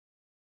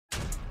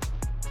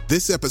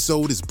This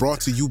episode is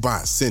brought to you by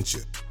Essentia.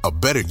 A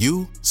better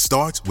you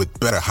starts with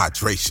better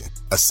hydration.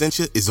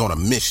 Essentia is on a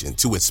mission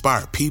to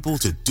inspire people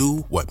to do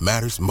what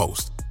matters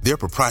most. Their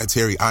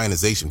proprietary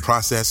ionization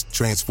process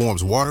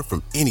transforms water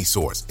from any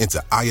source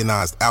into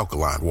ionized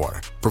alkaline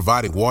water,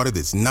 providing water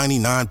that's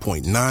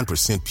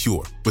 99.9%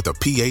 pure with a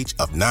pH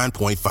of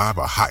 9.5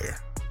 or higher.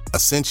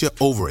 Essentia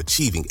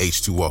Overachieving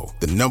H2O,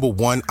 the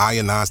 #1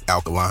 ionized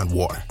alkaline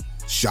water.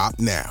 Shop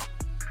now.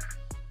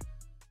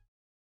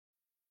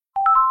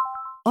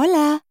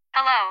 Hola.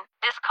 Hello,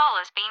 this call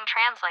is being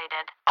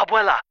translated.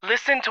 Abuela,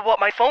 listen to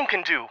what my phone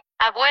can do.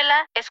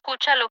 Abuela,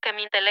 escucha lo que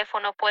mi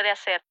teléfono puede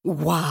hacer.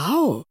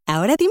 ¡Wow!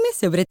 Ahora dime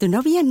sobre tu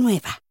novia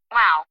nueva.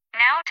 Wow,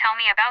 now tell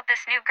me about this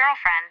new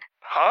girlfriend.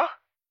 Huh?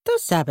 Tú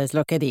sabes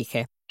lo que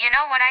dije. You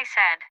know what I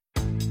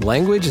said.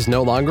 Language is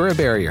no longer a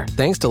barrier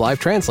thanks to Live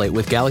Translate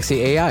with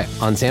Galaxy AI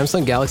on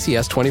Samsung Galaxy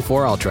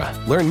S24 Ultra.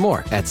 Learn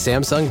more at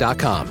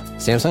Samsung.com.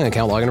 Samsung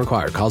account login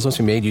required. Calls must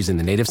be made using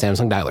the native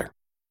Samsung dialer.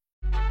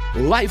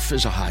 Life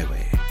is a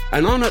highway,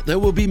 and on it there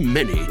will be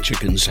many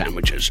chicken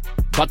sandwiches.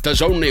 But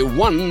there's only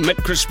one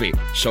McCrispy.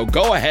 So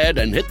go ahead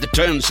and hit the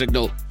turn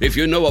signal if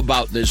you know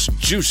about this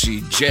juicy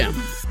gem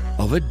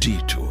of a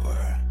detour.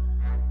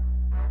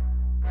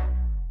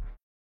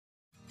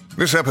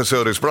 This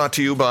episode is brought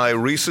to you by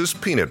Reese's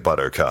Peanut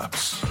Butter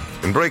Cups.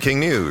 In breaking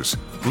news,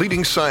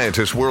 leading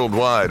scientists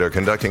worldwide are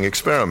conducting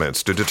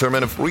experiments to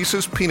determine if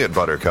Reese's Peanut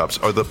Butter Cups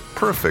are the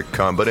perfect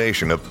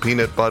combination of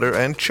peanut butter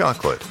and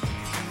chocolate.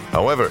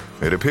 However,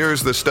 it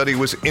appears the study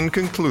was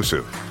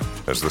inconclusive,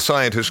 as the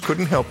scientists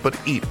couldn't help but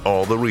eat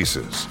all the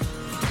Reese's.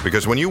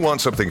 Because when you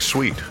want something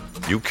sweet,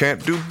 you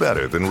can't do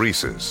better than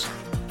Reese's.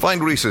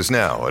 Find Reese's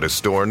now at a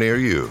store near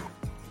you.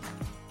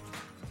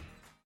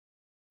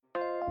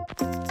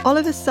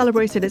 Oliver's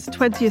celebrated its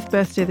 20th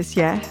birthday this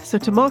year, so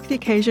to mark the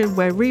occasion,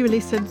 we're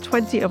re-releasing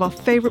 20 of our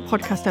favourite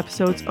podcast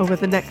episodes over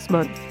the next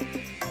month.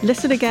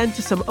 Listen again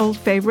to some old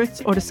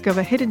favourites or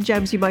discover hidden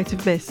gems you might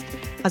have missed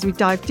as we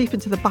dive deep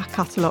into the back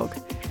catalogue.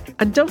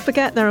 And don't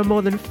forget there are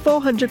more than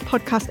 400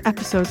 podcast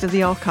episodes in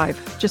the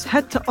archive. Just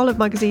head to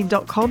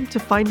olivemagazine.com to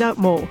find out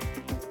more.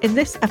 In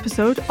this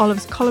episode,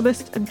 Olive's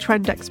columnist and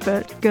trend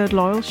expert, Gurd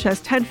Loyal, shares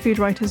 10 food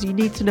writers you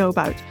need to know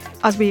about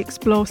as we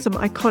explore some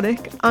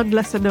iconic and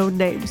lesser-known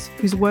names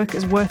whose work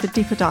is worth a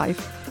deeper dive,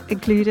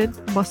 including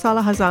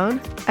Marsala Hassan,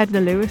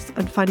 Edna Lewis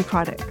and Fanny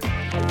Craddock.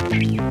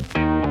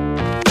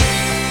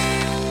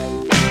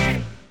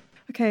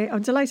 Okay,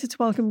 I'm delighted to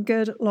welcome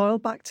Gurd Loyal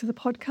back to the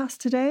podcast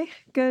today.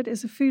 Gurd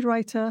is a food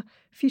writer,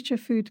 future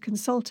food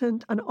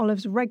consultant, and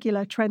Olive's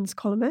regular trends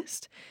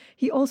columnist.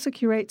 He also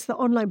curates the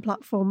online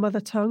platform Mother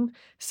Tongue,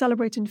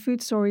 celebrating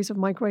food stories of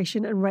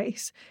migration and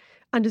race,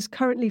 and is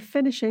currently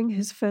finishing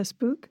his first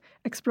book,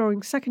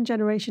 exploring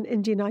second-generation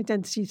Indian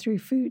identity through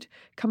food,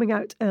 coming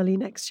out early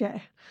next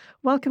year.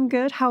 Welcome,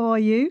 Gurd. How are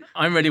you?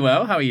 I'm really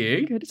well. How are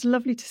you? Good. It's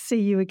lovely to see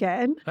you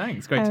again.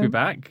 Thanks. Great to be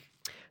back.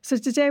 So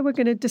today we're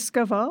going to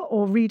discover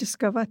or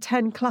rediscover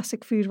 10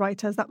 classic food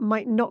writers that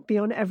might not be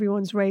on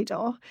everyone's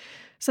radar.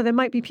 So there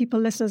might be people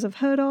listeners have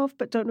heard of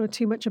but don't know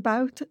too much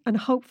about. And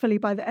hopefully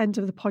by the end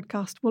of the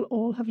podcast, we'll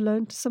all have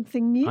learned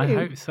something new. I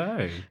hope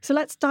so. So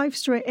let's dive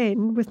straight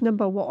in with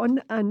number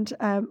one and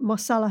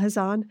Marsala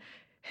Hassan,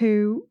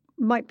 who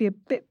might be a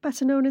bit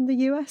better known in the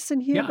US than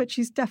here, but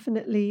she's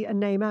definitely a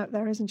name out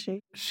there, isn't she?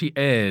 She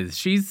is.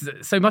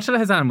 So Marsala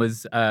Hassan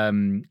was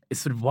is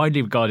sort of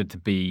widely regarded to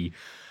be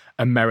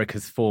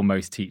America's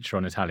foremost teacher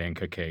on Italian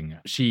cooking.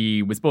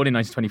 She was born in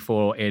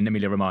 1924 in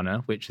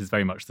Emilia-Romagna, which is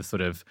very much the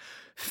sort of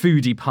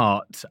foodie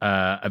part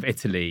of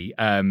Italy.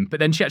 But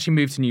then she actually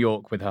moved to New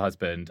York with her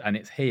husband, and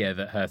it's here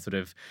that her sort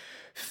of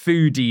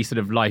foodie sort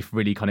of life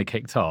really kind of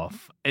kicked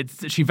off.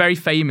 She very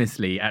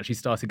famously actually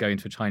started going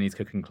to a Chinese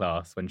cooking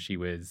class when she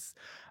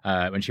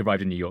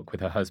arrived in New York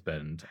with her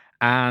husband.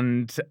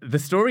 And the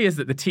story is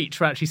that the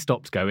teacher actually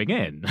stopped going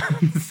in.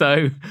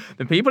 So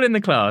the people in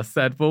the class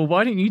said, well,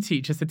 why don't you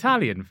teach us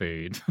Italian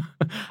food?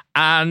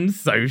 And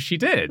so she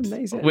did,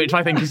 amazing. Which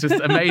I think is just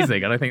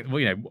amazing. And I think,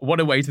 well, what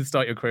a way to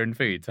start your career in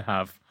food,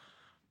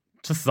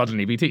 to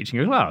suddenly be teaching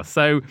a class.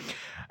 So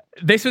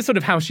this was sort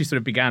of how she sort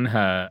of began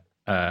her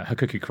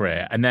cooking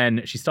career. And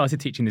then she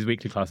started teaching these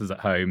weekly classes at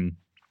home,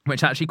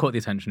 which actually caught the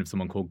attention of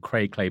someone called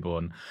Craig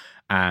Claiborne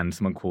and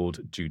someone called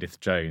Judith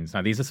Jones.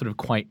 Now, these are sort of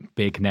quite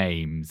big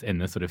names in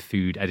the sort of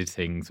food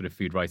editing, sort of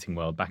food writing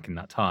world back in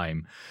that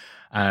time.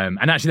 And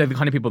actually, they're the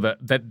kind of people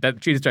that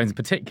Judith Jones in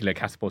particular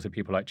catapulted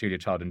people like Julia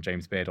Child and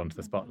James Beard onto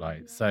the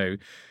spotlight. So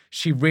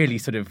she really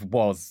sort of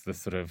was the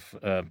sort of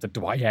the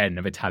doyenne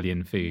of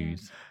Italian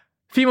food.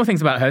 A few more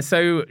things about her.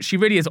 So she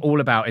really is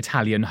all about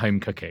Italian home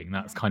cooking.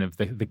 That's kind of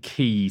the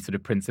key sort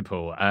of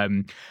principle.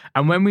 And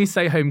when we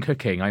say home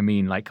cooking, I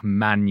mean like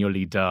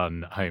manually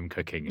done home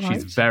cooking. Right.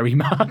 She's very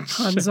much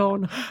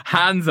hands-on.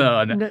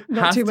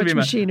 Not too much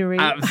machinery.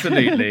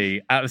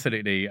 Absolutely.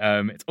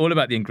 It's all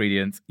about the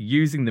ingredients,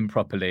 using them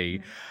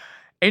properly.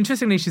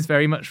 Interestingly, she's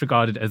very much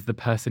regarded as the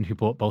person who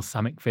brought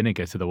balsamic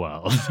vinegar to the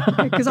world.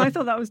 Because I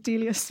thought that was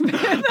Delia Smith.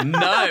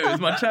 No, it was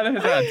Marcella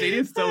Hazard.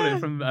 Delia stole it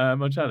from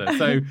Marcella.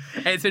 So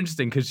it's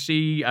interesting because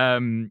she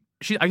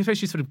I suppose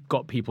she sort of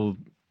got people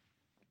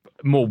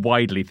more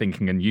widely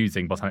thinking and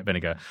using balsamic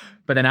vinegar,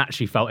 but then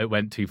actually felt it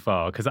went too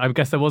far. Because I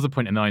guess there was a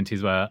point in the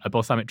 90s where a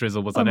balsamic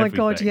drizzle was on everything.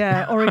 Oh my God,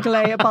 yeah. Or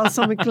a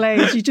balsamic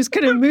glaze. You just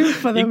couldn't move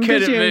for them, You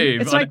couldn't did you?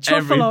 move It's on like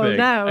truffle oil everything.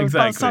 now.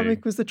 Exactly.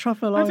 Balsamic was the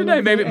truffle oil. I don't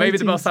know, maybe the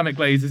 80s. balsamic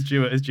glaze is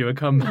due a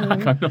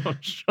comeback. I'm not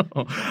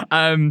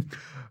sure.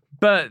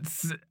 But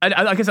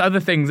I guess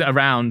other things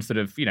around sort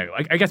of,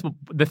 I guess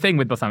the thing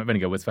with balsamic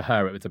vinegar was for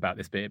her, it was about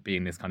this bit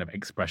being this kind of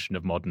expression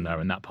of Modena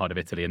and that part of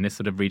Italy, and this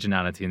sort of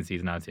regionality and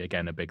seasonality,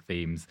 again, are big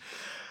themes.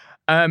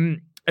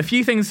 A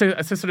few things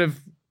to sort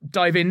of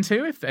dive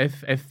into, if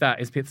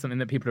that is something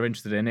that people are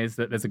interested in, is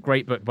that there's a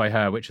great book by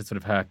her, which is sort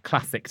of her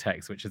classic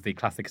text, which is the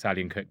Classic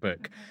Italian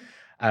Cookbook.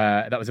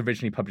 That was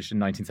originally published in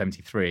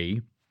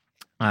 1973.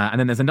 And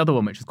then there's another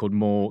one which is called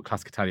More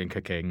Classic Italian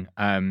Cooking.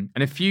 And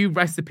a few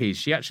recipes.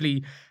 She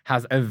actually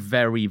has a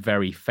very,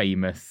 very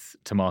famous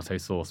tomato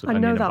sauce with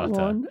onion and butter. I know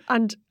that one.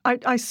 And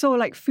I saw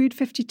Food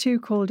 52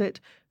 called it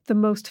the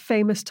most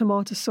famous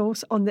tomato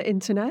sauce on the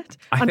internet.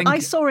 I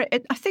saw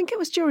it, I think it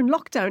was during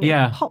lockdown.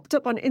 Yeah. It popped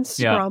up on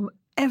Instagram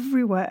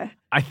everywhere.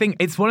 I think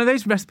it's one of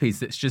those recipes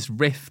that's just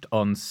riffed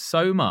on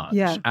so much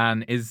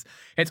and it's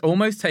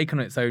almost taken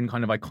on its own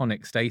kind of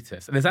iconic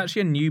status. There's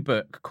actually a new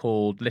book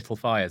called Little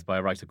Fires by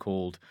a writer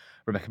called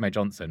Rebecca May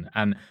Johnson.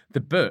 And the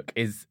book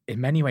is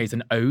in many ways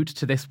an ode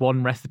to this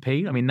one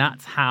recipe. I mean,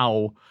 that's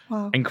how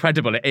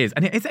incredible it is.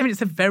 And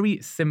it's a very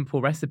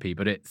simple recipe,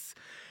 but it's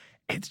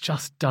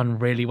just done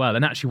really well.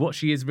 And actually what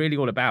she is really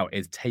all about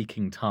is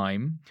taking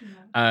time.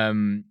 Yeah.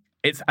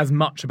 It's as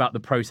much about the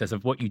process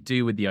of what you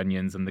do with the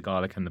onions and the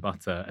garlic and the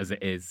butter as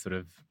it is sort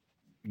of,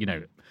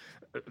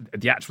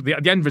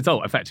 the end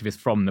result effectively is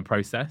from the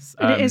process.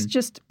 And it is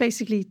just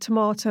basically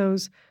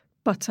tomatoes,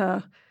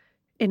 butter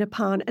in a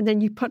pan, and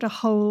then you put a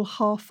whole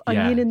half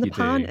onion in the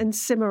pan and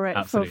simmer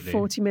it for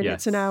 40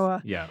 minutes, an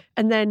hour. Yeah.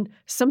 And then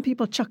some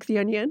people chuck the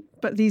onion,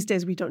 but these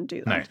days we don't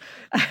do that.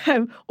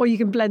 No. Or you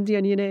can blend the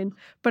onion in.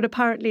 But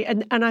apparently,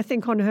 and I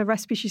think on her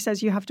recipe, she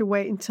says you have to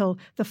wait until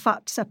the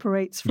fat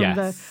separates from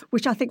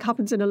which I think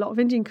happens in a lot of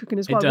Indian cooking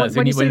as well. It does.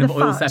 When you see the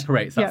oil fat,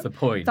 separates, that's the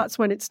point. That's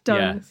when it's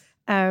done.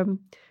 Yes.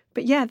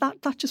 But yeah,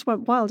 that just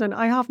went wild, and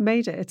I have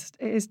made it.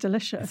 It is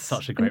delicious. It's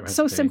such a great recipe.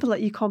 So simple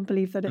that you can't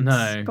believe that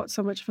it's got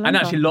so much flavour. And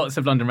actually, lots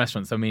of London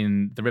restaurants. I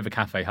mean, the River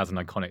Cafe has an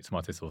iconic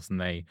tomato sauce, and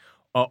they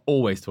are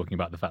always talking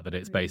about the fact that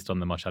it's based on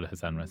the Marcella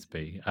Hazan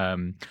recipe.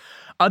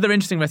 Other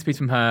interesting recipes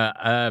from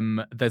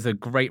her. There's a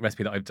great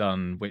recipe that I've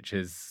done, which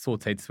is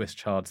sautéed Swiss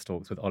chard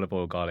stalks with olive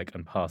oil, garlic,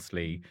 and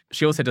parsley.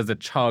 She also does a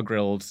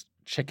char-grilled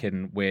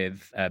chicken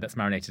with that's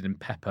marinated in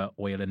pepper,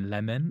 oil, and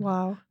lemon.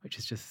 Wow, which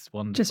is just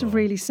wonderful. Just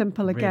really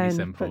simple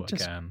again, but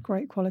just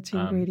great quality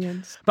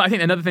ingredients. But I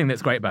think another thing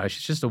that's great about her,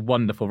 she's just a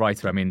wonderful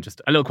writer. I mean,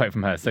 just a little quote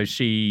from her. So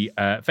she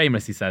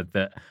famously said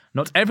that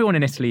not everyone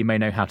in Italy may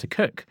know how to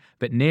cook,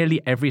 but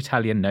nearly every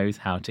Italian knows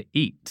how to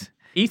eat.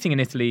 Eating in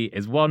Italy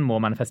is one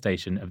more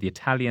manifestation of the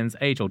Italians'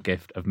 age-old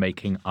gift of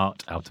making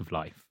art out of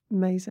life.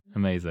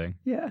 Amazing.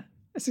 Yeah.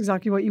 That's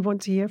exactly what you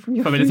want to hear from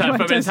your from food an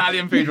writers.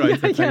 Italian food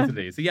writer,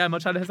 totally. So yeah,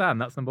 Marcella Hazan,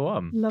 that's number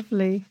one.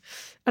 Lovely.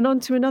 And on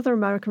to another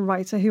American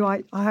writer who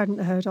I hadn't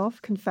heard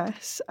of,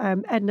 confess,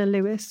 Edna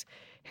Lewis,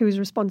 who was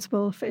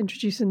responsible for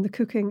introducing the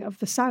cooking of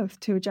the South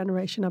to a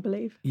generation, I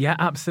believe. Yeah,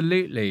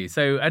 absolutely.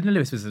 So Edna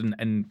Lewis was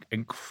an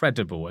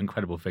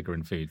incredible figure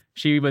in food.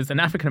 She was an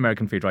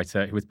African-American food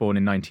writer who was born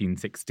in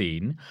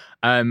 1916.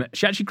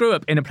 She actually grew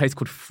up in a place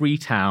called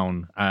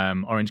Freetown,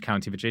 Orange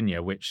County,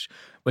 Virginia, which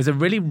was a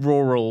really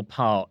rural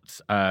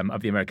part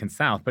of the American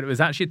South, but it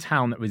was actually a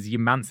town that was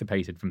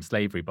emancipated from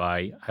slavery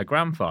by her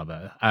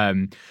grandfather.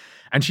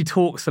 And she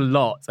talks a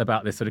lot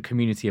about this sort of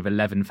community of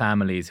 11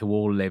 families who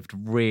all lived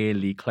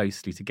really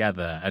closely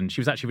together. And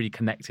she was actually really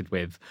connected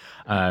with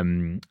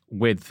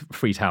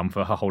Freetown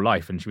for her whole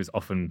life. And she was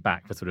often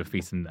back for sort of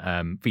feasts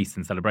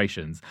and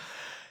celebrations.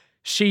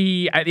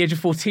 She, at the age of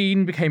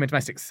 14, became a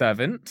domestic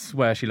servant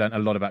where she learned a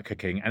lot about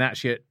cooking. And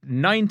actually at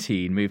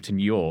 19, moved to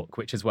New York,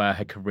 which is where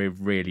her career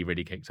really,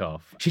 really kicked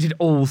off. She did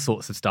all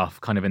sorts of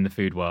stuff kind of in the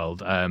food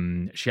world.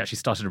 She actually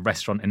started a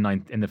restaurant in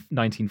the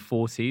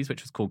 1940s,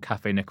 which was called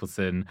Cafe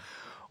Nicholson,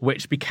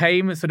 which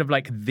became sort of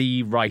like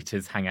the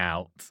writers'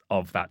 hangout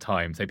of that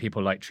time. So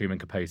people like Truman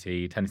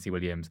Capote, Tennessee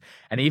Williams,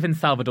 and even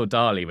Salvador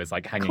Dali was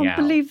like hanging out. I can't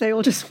believe they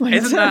all just went.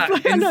 Isn't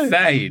that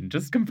insane?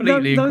 Just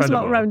completely incredible. Those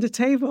lot around a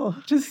table.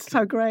 Just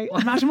how great. Well,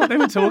 imagine what they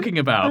were talking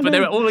about. But they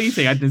were all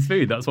eating Edna's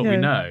food. That's what we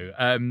know.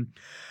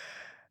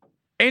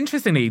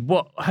 Interestingly,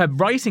 her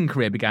writing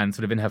career began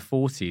sort of in her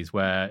 40s,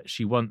 where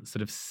she once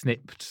sort of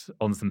snipped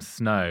on some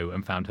snow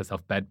and found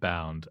herself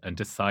bedbound and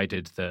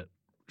decided that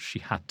she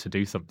had to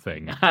do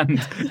something. And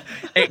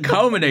it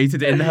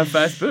culminated in her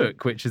first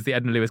book, which is the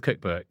Edna Lewis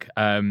Cookbook.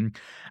 And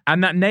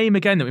that name,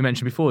 again, that we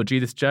mentioned before,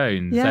 Judith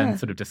Jones, then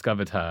sort of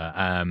discovered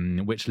her,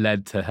 which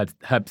led to her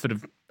sort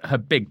of her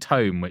big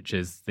tome, which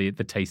is the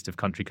Taste of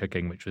Country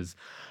Cooking, which was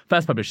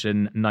first published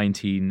in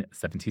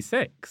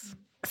 1976.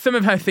 some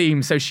of her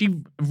themes, so she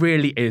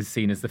really is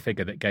seen as the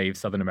figure that gave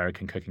Southern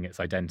American cooking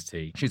its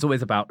identity. She's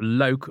always about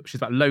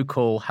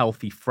local,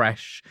 healthy,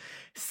 fresh,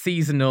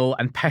 seasonal,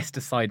 and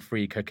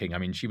pesticide-free cooking. I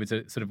mean, she was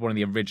sort of one of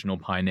the original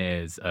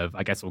pioneers of,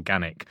 I guess,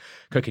 organic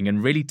cooking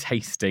and really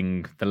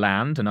tasting the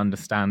land and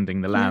understanding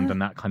the land and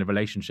that kind of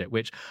relationship,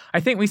 which I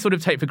think we sort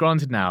of take for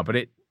granted now, but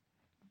it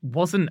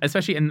wasn't,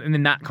 especially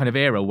in that kind of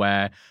era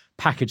where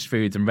packaged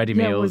foods and ready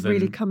meals were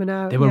really coming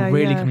out. They were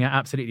really coming out,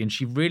 absolutely. And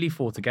she really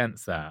fought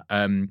against that.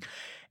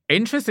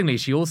 Interestingly,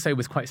 she also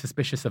was quite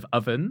suspicious of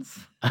ovens,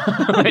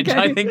 which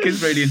I think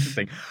is really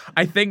interesting.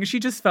 I think she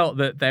just felt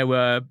that there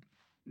were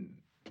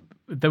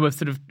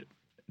sort of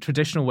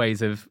traditional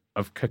ways of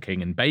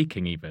cooking and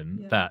baking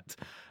even that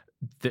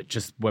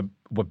just were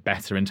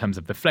better in terms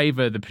of the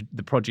flavour,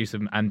 the produce,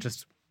 and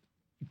just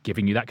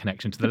giving you that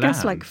connection to the land. I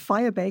guess like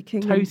fire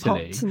baking and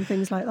pots and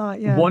things like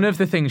that, One of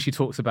the things she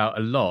talks about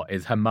a lot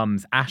is her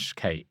mum's ash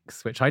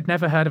cakes, which I'd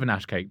never heard of an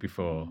ash cake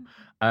before.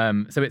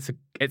 So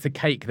it's a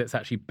cake that's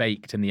actually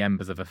baked in the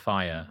embers of a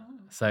fire.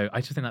 So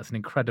I just think that's an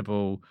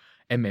incredible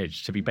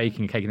image, to be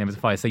baking a cake in the embers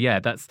of fire. So yeah,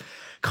 that's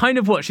kind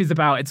of what she's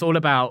about. It's all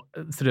about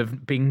sort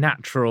of being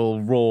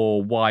natural, raw,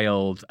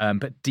 wild,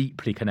 but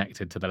deeply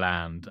connected to the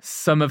land.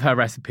 Some of her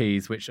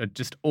recipes, which are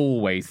just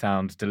always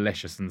sound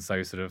delicious and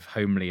so sort of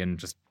homely and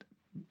just,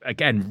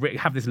 again,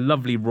 have this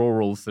lovely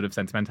rural sort of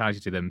sentimentality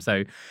to them.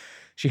 So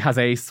she has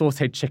a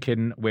sautéed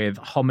chicken with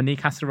hominy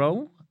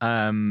casserole.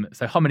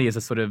 So hominy is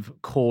a sort of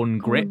corn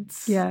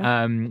grits,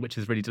 which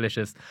is really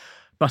delicious.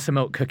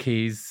 Buttermilk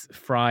cookies,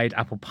 fried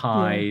apple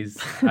pies.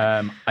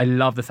 I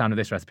love the sound of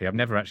this recipe. I've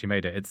never actually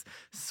made it. It's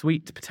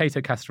sweet potato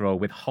casserole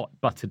with hot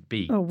buttered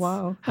beets. Oh,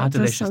 wow. How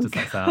delicious does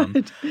that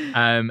sound?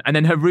 And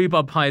then her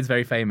rhubarb pie is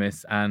very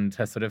famous, and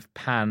her sort of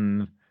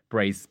pan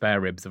braised spare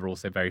ribs are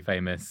also very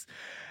famous.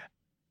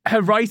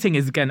 Her writing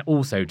is, again,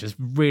 also just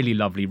really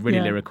lovely,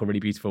 really lyrical, really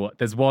beautiful.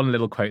 There's one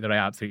little quote that I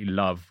absolutely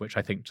love, which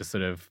I think just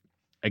sort of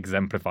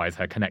exemplifies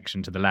her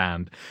connection to the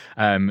land.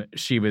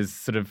 She was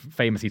sort of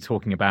famously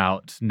talking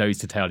about nose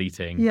to tail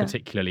eating,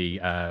 particularly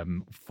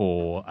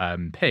for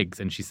pigs.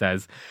 And she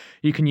says,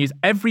 you can use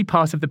every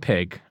part of the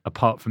pig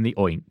apart from the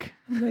oink.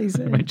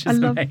 Amazing. Which is I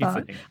love amazing.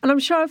 that. And I'm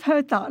sure I've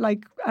heard that,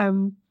 like,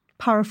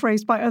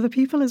 paraphrased by other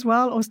people as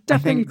well, or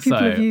definitely people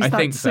have used that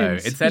since. I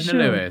think so. It's Edna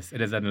Lewis. It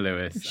is Edna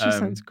Lewis. She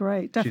sounds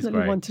great. Definitely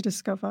great. One to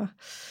discover.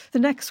 The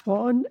next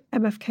one,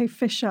 MFK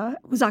Fisher,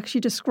 was actually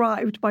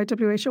described by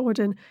W.H.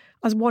 Auden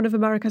as one of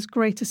America's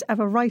greatest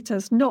ever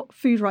writers. Not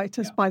food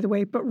writers, by the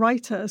way, but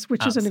writers,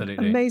 which is an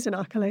amazing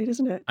accolade,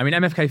 isn't it? I mean,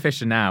 MFK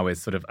Fisher now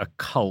is sort of a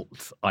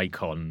cult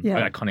icon,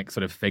 an iconic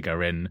sort of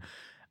figure in,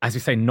 as we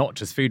say, not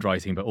just food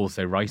writing, but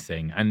also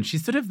writing. And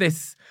she's sort of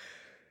this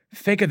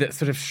figure that's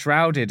sort of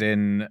shrouded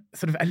in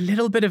sort of a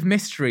little bit of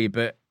mystery,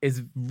 but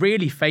is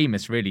really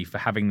famous, really, for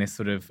having this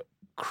sort of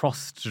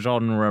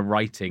cross-genre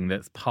writing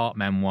that's part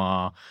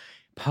memoir,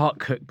 part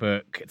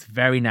cookbook. It's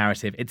very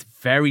narrative. It's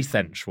very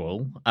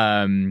sensual.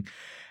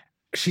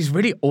 She's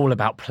really all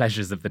about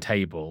pleasures of the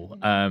table.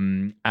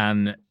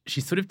 And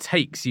she sort of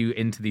takes you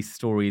into these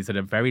stories that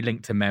are very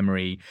linked to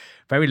memory,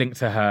 very linked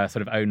to her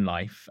sort of own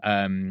life.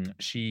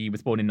 She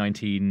was born in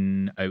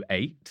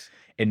 1908.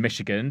 In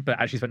Michigan, but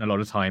actually spent a lot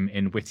of time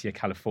in Whittier,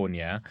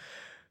 California.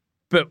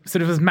 But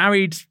sort of was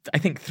married, I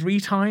think, 3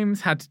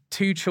 times, had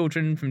 2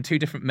 children from 2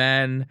 different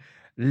men,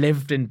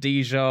 lived in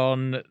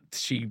Dijon.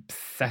 She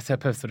set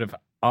up a sort of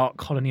art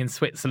colony in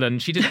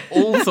Switzerland. She did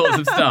all sorts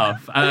of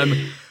stuff.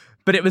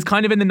 But it was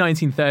kind of in the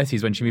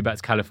 1930s when she moved back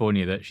to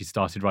California that she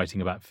started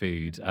writing about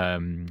food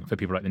for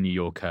people like the New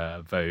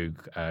Yorker,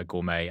 Vogue,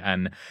 Gourmet.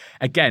 And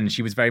again,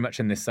 she was very much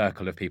in this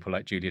circle of people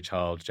like Julia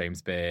Child,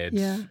 James Beard,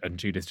 and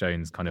Judith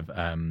Jones kind of...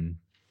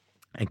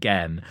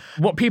 Again,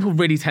 what people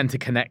really tend to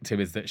connect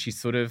to is that she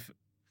sort of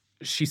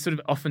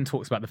often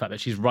talks about the fact that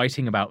she's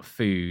writing about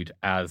food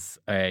as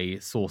a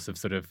source of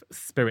sort of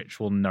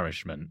spiritual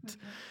nourishment.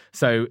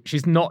 So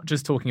she's not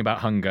just talking about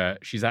hunger,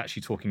 she's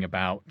actually talking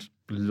about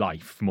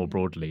life more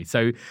broadly.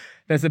 So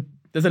there's a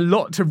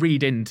lot to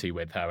read into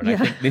with her. And I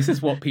think this is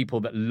what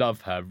people that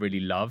love her really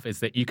love,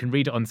 is that you can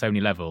read it on so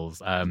many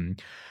levels.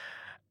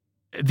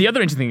 The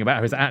other interesting thing about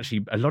her is that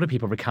actually a lot of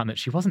people recount that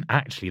she wasn't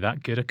actually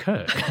that good a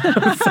cook.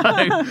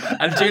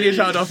 And Julia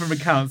Child often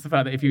recounts the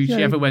fact that if she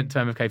ever went to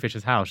MFK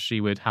Fisher's house, she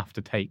would have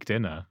to take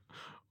dinner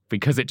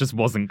because it just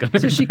wasn't going to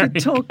be. So she could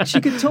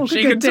talk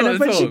a good dinner,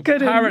 but she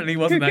couldn't. Apparently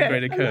wasn't that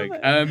great a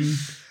cook.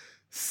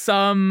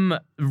 Some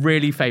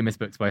really famous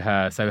books by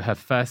her. So her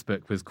first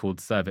book was called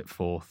Serve It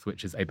Forth,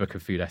 which is a book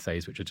of food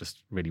essays, which are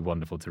just really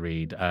wonderful to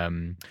read.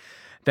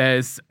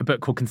 There's a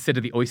book called Consider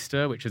the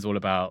Oyster, which is all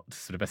about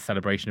sort of a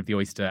celebration of the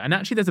oyster. And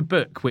actually there's a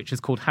book which is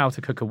called How to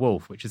Cook a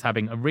Wolf, which is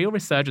having a real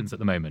resurgence at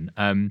the moment.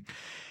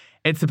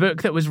 It's a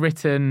book that was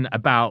written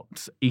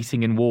about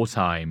eating in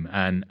wartime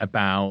and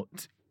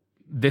about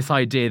this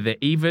idea that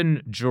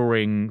even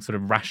during sort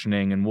of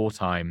rationing and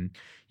wartime,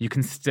 you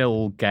can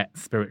still get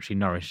spiritually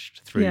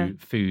nourished through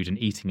food and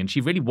eating. And she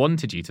really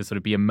wanted you to sort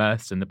of be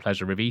immersed in the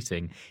pleasure of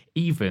eating,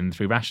 even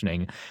through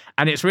rationing.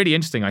 And it's really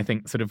interesting, I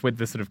think, sort of with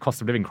the sort of cost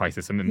of living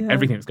crisis and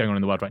everything that's going on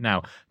in the world right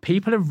now,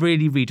 people are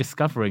really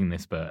rediscovering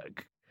this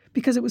book.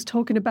 Because it was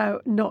talking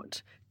about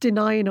not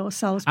denying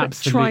ourselves, but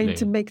trying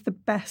to make the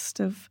best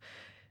of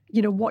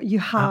what you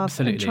have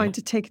and trying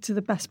to take it to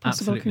the best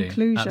possible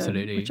conclusion,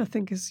 which I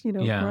think is,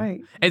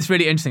 great. It's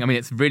really interesting. I mean,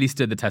 it's really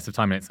stood the test of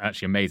time, and it's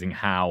actually amazing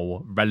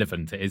how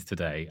relevant it is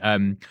today.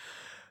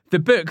 The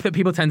book that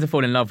people tend to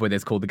fall in love with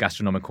is called The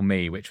Gastronomical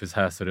Me, which was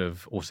her sort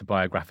of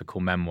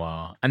autobiographical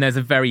memoir. And there's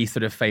a very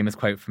sort of famous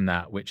quote from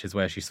that, which is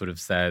where she sort of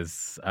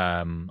says,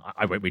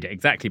 I won't read it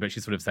exactly, but she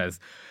sort of says,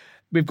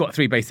 we've got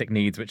 3 basic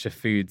needs, which are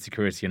food,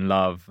 security, and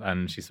love.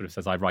 And she sort of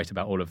says, I write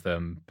about all of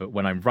them. But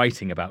when I'm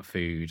writing about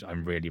food,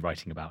 I'm really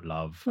writing about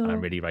love. And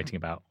I'm really writing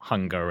about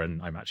hunger.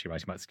 And I'm actually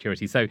writing about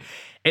security. So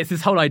it's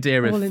this whole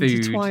idea of food.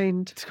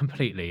 Intertwined.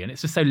 Completely. And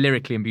it's just so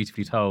lyrically and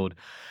beautifully told.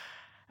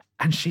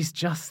 And she's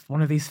just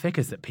one of these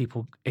figures that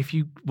people,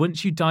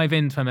 once you dive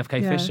into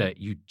MFK Fisher,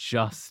 you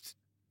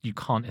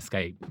can't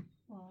escape.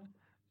 Wow.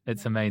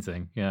 It's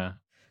amazing. Yeah.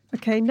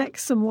 Okay,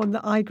 next, someone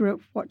that I grew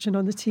up watching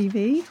on the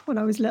TV when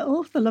I was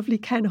little, the lovely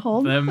Ken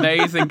Hom. The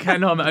amazing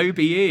Ken Hom,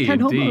 OBE. Ken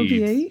Hom,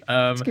 OBE.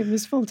 To give him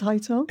his full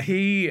title.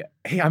 He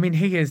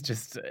is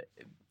just,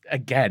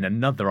 again,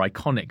 another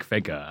iconic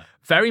figure.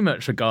 Very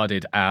much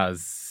regarded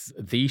as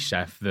the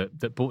chef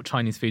that brought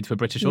Chinese food to a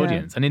British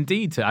audience, and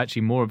indeed to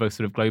actually more of a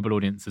sort of global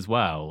audience as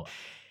well.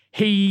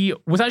 He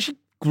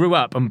grew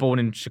up and born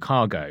in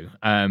Chicago.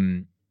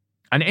 And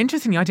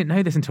interestingly, I didn't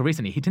know this until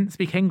recently. He didn't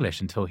speak English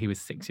until he was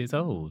 6 years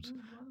old.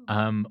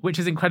 Which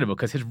is incredible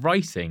because his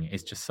writing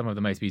is just some of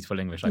the most beautiful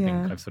English I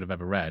think I've sort of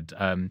ever read.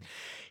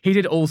 He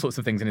did all sorts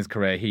of things in his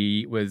career.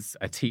 He was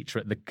a teacher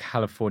at the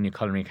California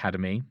Culinary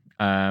Academy.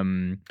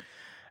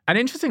 And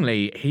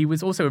interestingly, he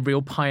was also a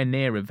real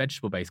pioneer of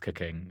vegetable-based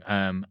cooking,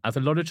 as a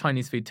lot of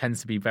Chinese food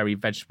tends to be very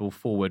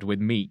vegetable-forward with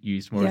meat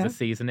used more as a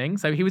seasoning.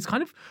 So he was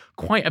kind of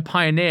quite a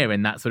pioneer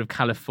in that sort of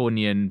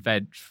Californian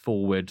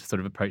veg-forward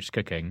sort of approach to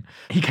cooking.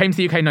 He came to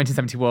the UK in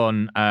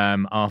 1971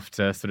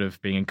 after sort of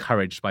being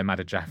encouraged by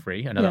Madhur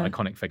Jaffrey, another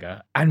iconic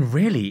figure. And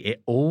really,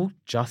 it all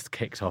just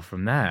kicked off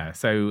from there.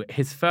 So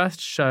his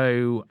first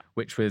show,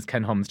 which was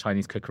Ken Hom's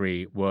Chinese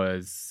Cookery, came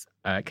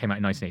out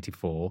in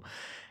 1984.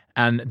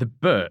 And the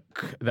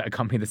book that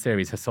accompanied the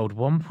series has sold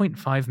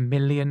 1.5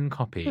 million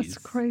copies. That's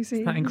crazy.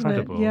 Isn't that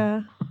incredible?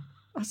 Yeah.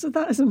 So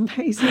that is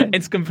amazing.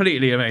 It's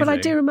completely amazing. But I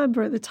do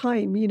remember at the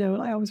time,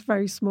 I was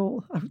very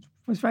small. I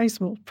was very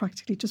small,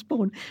 practically just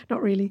born.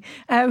 Not really.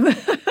 But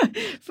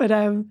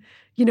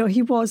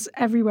he was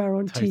everywhere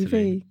on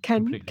TV.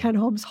 Ken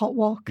Hom's Hot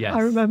Wok, yes,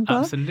 I remember.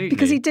 Absolutely.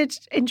 Because he did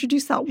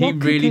introduce that wok He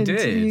really did.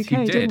 To the UK, he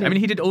did. Didn't he? I mean,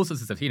 he did all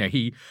sorts of stuff.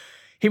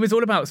 He was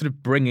all about sort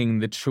of bringing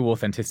the true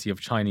authenticity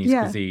of Chinese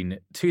cuisine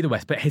to the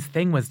West. But his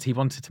thing was he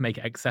wanted to make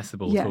it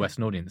accessible to a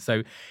Western audience.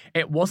 So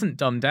it wasn't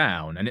dumbed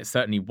down and it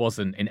certainly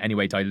wasn't in any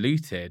way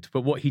diluted.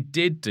 But what he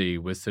did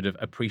do was sort of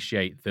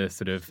appreciate the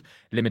sort of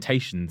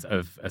limitations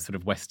of a sort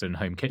of Western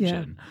home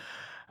kitchen.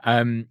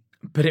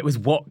 But it was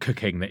wok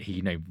cooking that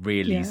he,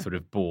 really sort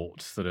of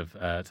brought sort of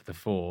to the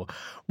fore.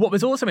 What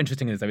was also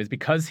interesting is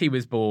because he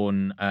was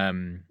born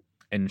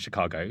in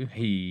Chicago,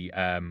 he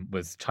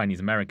was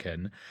Chinese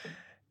American.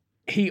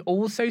 He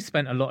also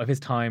spent a lot of his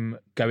time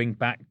going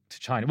back to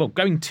China. Well,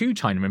 going to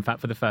China, in fact,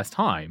 for the first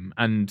time,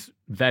 and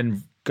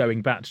then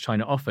going back to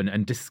China often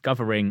and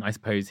discovering, I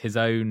suppose,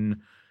 the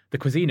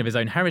cuisine of his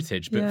own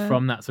heritage, but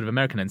from that sort of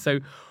American end. So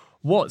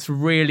what's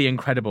really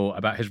incredible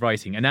about his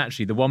writing, and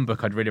actually the one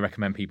book I'd really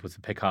recommend people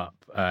to pick up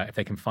if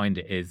they can find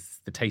it,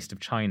 is The Taste of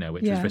China,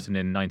 which was written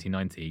in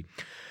 1990.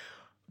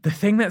 The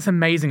thing that's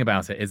amazing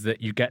about it is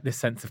that you get this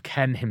sense of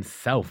Ken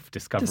himself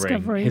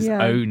discovering his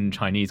own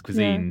Chinese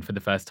cuisine for the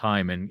first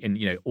time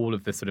and all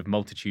of the sort of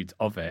multitudes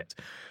of it,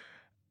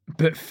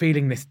 but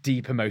feeling this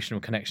deep emotional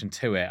connection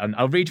to it. And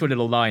I'll read you a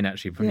little line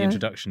actually from the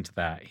introduction to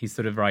that. He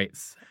sort of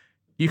writes,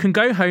 "You can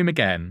go home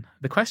again.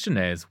 The question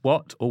is,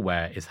 what or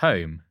where is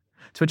home?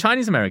 To a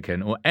Chinese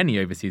American or any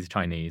overseas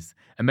Chinese,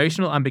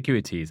 emotional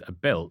ambiguities are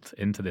built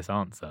into this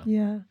answer."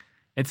 Yeah.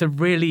 It's a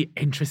really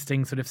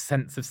interesting sort of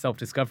sense of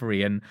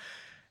self-discovery. And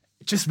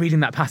just reading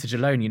that passage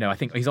alone, I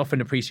think he's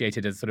often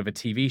appreciated as sort of a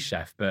TV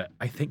chef, but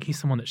I think he's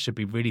someone that should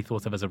be really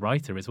thought of as a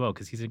writer as well,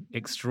 because he's an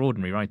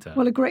extraordinary writer.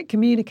 Well, a great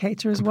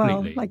communicator as well,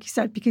 Completely. like you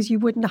said, because you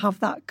wouldn't have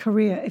that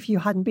career if you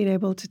hadn't been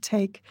able to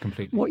take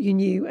what you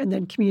knew and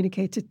then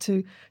communicate it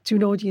to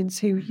an audience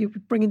who you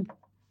would bring in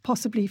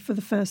possibly for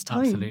the first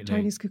time,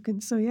 Chinese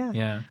cooking. So,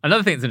 Yeah.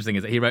 Another thing that's interesting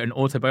is that he wrote an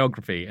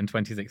autobiography in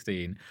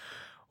 2016,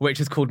 which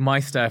is called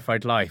My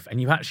Stir-Fried Life. And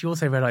you actually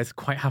also realise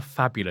quite how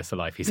fabulous a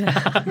life he's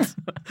had.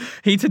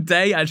 He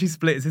today actually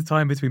splits his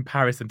time between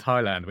Paris and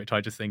Thailand, which I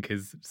just think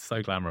is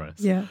so glamorous.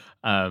 Yeah.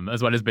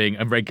 As well as being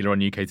a regular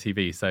on UK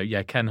TV. So,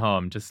 Ken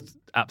Hom, just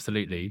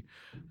absolutely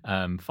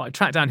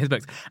track down his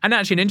books. And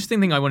actually, an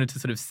interesting thing I wanted to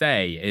sort of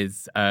say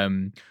is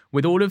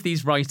with all of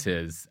these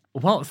writers,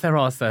 whilst there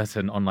are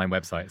certain online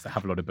websites that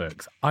have a lot of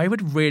books, I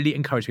would really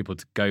encourage people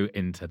to go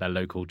into their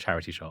local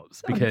charity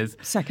shops because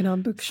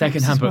secondhand bookshops.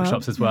 Secondhand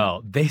bookshops as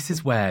well. This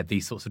is where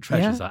these sorts of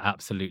treasures are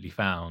absolutely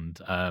found.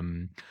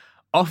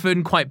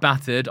 Often quite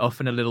battered,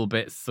 often a little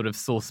bit sort of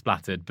sauce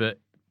splattered, but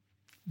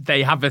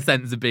they have a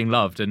sense of being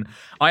loved. And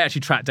I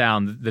actually tracked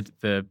down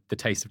the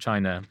Taste of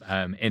China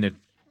in a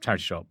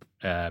charity shop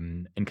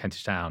in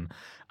Kentish Town,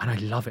 and I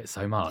love it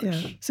so much.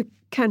 Yeah. So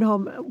Ken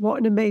Hom, what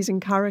an amazing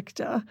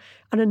character.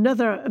 And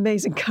another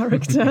amazing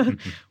character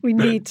we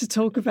need to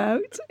talk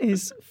about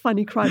is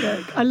Fanny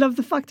Craddock. I love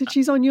the fact that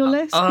she's on your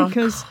list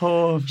because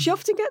she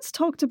often gets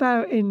talked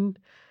about in,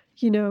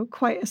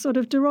 quite a sort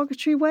of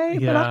derogatory way.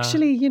 Yeah. But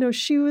actually,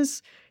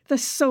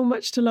 there's so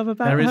much to love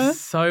about her. There is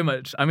so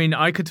much. I mean,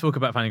 I could talk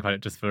about Fanny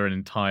Craddock just for an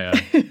entire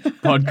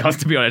podcast,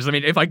 to be honest. I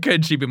mean, if I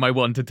could, she'd be my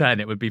 1 to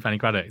 10. It would be Fanny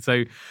Craddock.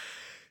 So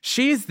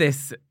she is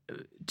this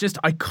just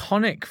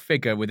iconic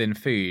figure within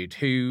food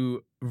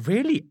who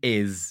really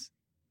is,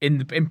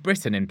 in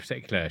Britain in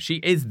particular, she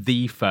is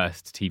the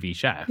first TV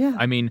chef. Yeah.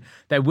 I mean,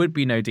 there would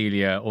be no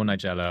Delia or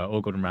Nigella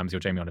or Gordon Ramsay or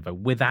Jamie Oliver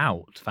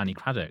without Fanny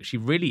Craddock. She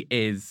really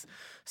is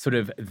sort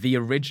of the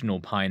original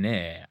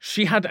pioneer.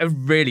 She had a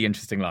really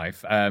interesting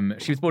life.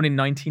 She was born in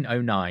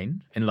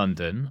 1909 in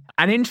London,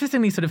 and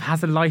interestingly sort of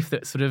has a life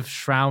that's sort of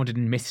shrouded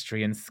in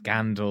mystery and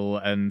scandal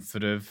and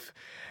sort of...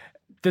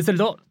 There's a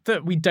lot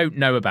that we don't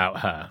know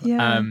about her.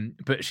 Yeah.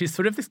 But she's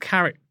sort of this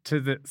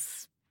character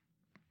that's...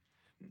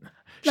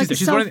 Like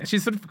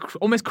She's sort of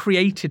almost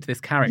created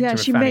this character. Yeah, of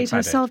she Fanny made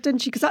Craddock. herself,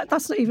 didn't she? Because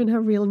that's not even her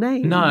real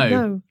name.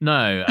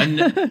 No.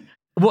 And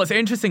what's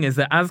interesting is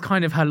that as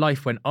kind of her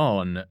life went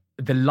on,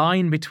 the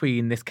line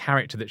between this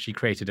character that she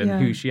created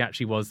and who she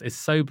actually was is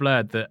so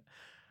blurred that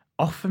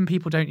often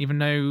people don't even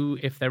know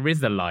if there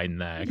is a line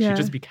there. She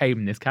just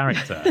became this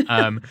character.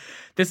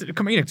 This,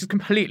 just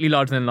completely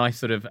larger than life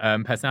sort of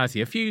personality.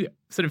 A few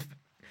sort of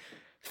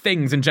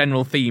things and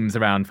general themes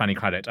around Fanny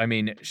Craddock. I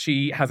mean,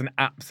 she has an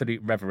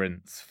absolute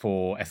reverence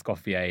for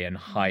Escoffier and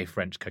high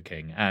French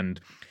cooking. And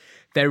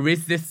there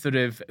is this sort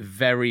of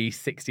very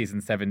 60s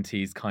and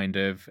 70s kind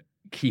of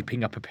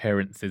keeping up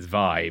appearances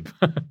vibe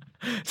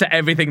to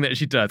everything that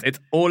she does. It's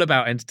all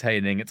about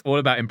entertaining. It's all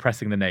about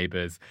impressing the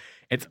neighbours.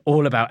 It's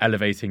all about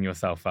elevating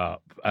yourself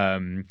up.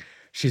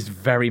 She's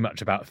very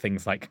much about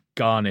things like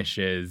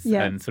garnishes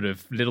and sort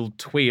of little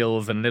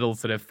twirls and little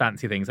sort of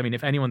fancy things. I mean,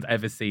 if anyone's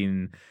ever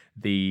seen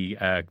the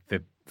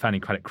Fanny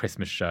Craddock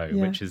Christmas show,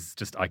 which is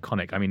just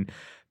iconic. I mean,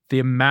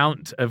 the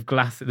number of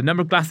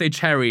glacé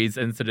cherries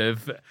and sort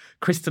of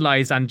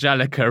crystallized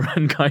angelica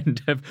and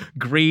kind of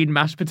green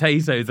mashed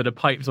potatoes that are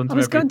piped onto everything. I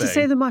was going to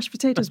say the mashed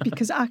potatoes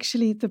because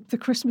actually the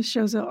Christmas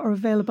shows are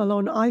available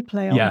on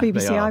iPlayer, on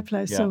BBC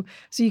iPlayer. So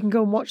you can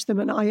go and watch them,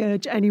 and I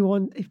urge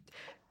anyone...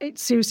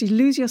 seriously,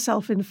 lose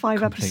yourself in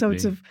 5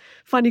 episodes of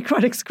Fanny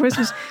Craddock's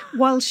Christmas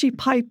while she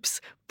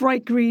pipes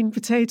bright green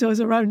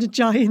potatoes around a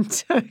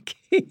giant turkey.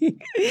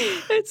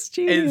 It's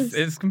genius.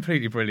 It's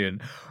completely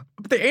brilliant.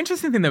 But the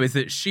interesting thing, though, is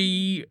that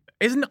she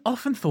isn't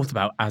often thought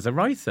about as a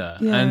writer.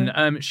 Yeah.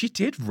 And she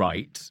did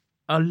write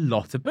a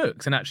lot of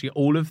books. And actually,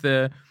 all of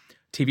the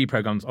TV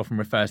programmes often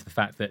refer to the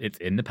fact that it's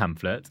in the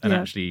pamphlet. And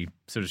actually,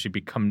 sort of, she'd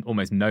become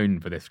almost known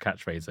for this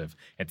catchphrase of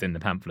it's in the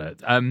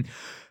pamphlet.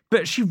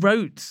 But she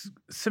wrote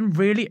some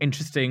really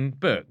interesting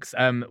books.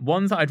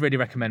 Ones that I'd really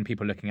recommend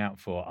people looking out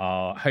for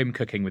are Home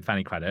Cooking with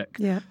Fanny Craddock.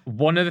 Yeah.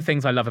 One of the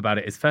things I love about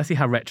it is firstly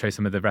how retro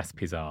some of the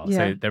recipes are. Yeah.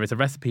 So there is a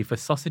recipe for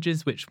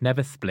sausages which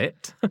never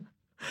split.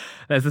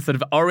 There's a sort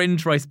of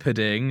orange rice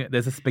pudding.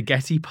 There's a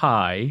spaghetti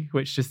pie,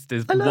 which just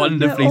is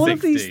wonderfully 60s. All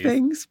of these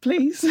things,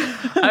 please.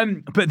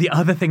 But the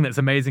other thing that's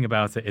amazing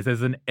about it is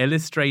there's an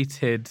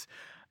illustrated...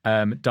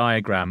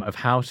 diagram of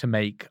how to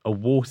make a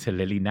water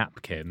lily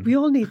napkin. We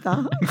all need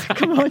that.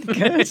 Come on,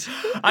 good.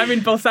 I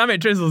mean,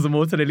 balsamic drizzles and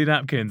water lily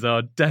napkins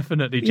are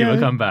definitely due a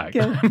comeback.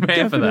 Yeah, I'm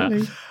here for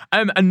definitely.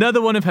 that.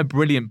 Another one of her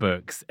brilliant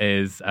books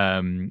is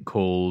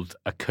called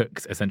A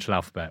Cook's Essential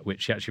Alphabet,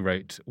 which she actually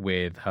wrote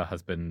with her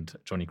husband,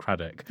 Johnny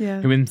Craddock,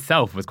 who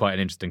himself was quite an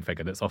interesting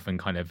figure that's often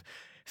kind of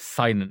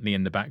silently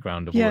in the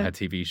background of all her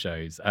TV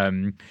shows.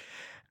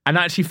 And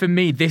actually, for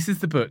me, this is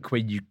the book where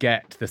you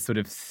get the sort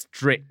of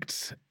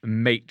strict,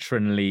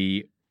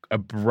 matronly,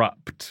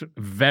 abrupt,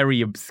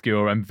 very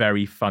obscure and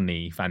very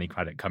funny Fanny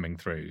Craddock coming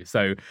through.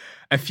 So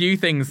a few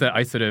things that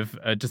I sort of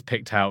just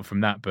picked out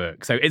from that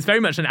book. So it's very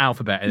much an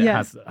alphabet and it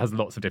has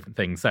lots of different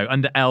things. So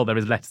under L, there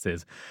is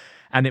lettuces.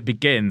 And it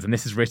begins, and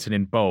this is written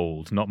in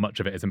bold, not much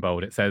of it is in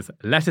bold. It says,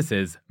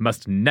 lettuces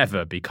must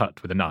never be cut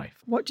with a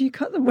knife. What do you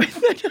cut them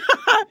with?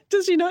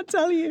 Does she not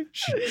tell you?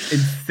 She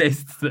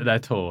insists that they're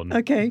torn.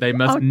 Okay. They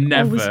must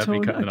never be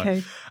torn. cut with a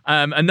knife.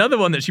 Another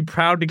one that she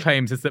proudly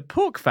claims is that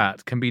pork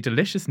fat can be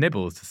delicious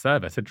nibbles to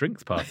serve at a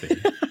drinks party,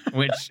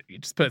 which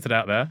just puts it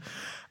out there.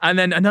 And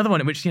then another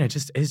one, which,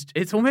 just is,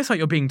 it's almost like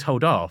you're being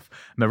told off.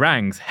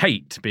 Meringues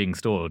hate being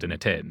stored in a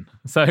tin.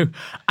 So,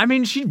 I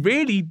mean, she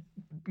really...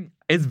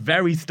 is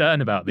very stern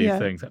about these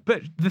things.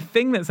 But the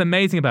thing that's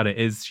amazing about it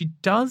is she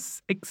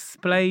does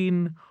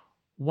explain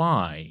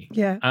why.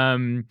 Yeah.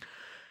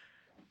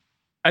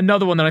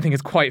 Another one that I think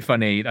is quite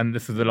funny, and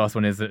this is the last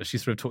one, is that she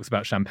sort of talks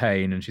about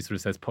champagne, and she sort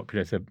of says,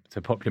 popular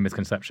to popular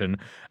misconception,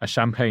 a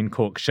champagne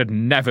cork should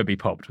never be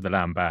popped with a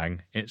lamb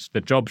bang.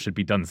 The job should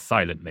be done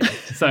silently.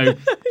 So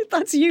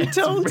that's you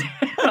told.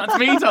 That's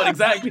me told,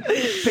 exactly.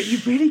 But you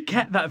really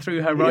get that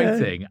through her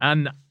writing.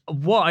 And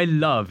what I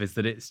love is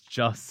that it's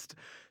just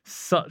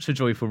such a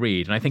joyful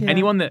read. And I think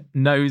anyone that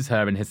knows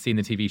her and has seen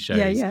the TV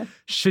shows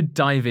should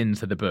dive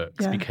into the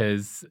books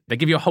because they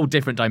give you a whole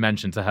different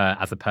dimension to her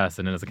as a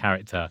person and as a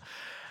character.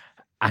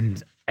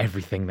 And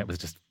everything that was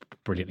just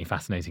brilliantly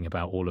fascinating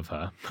about all of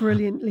her.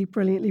 Brilliantly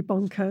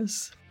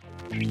bonkers.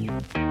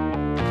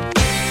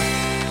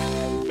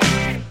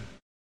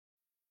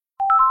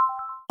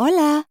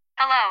 Hola.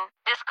 Hello,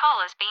 this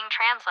call is being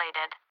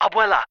translated.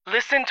 Abuela,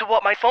 listen to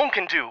what my phone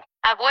can do.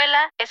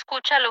 Abuela,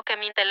 escucha lo que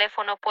mi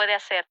teléfono puede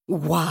hacer.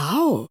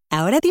 Wow.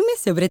 Ahora dime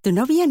sobre tu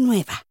novia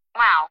nueva.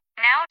 Wow,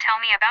 now tell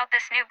me about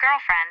this new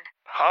girlfriend.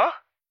 Huh?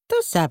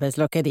 Tú sabes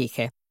lo que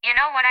dije. You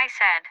know what I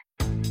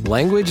said.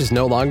 Language is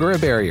no longer a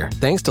barrier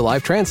thanks to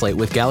Live Translate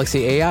with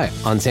Galaxy AI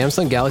on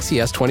Samsung Galaxy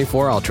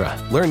S24 Ultra.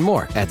 Learn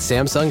more at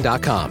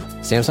Samsung.com.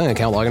 Samsung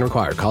account login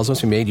required. Calls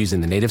must be made using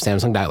the native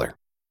Samsung dialer.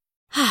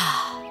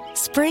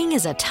 Spring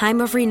is a time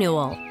of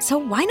renewal, so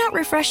why not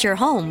refresh your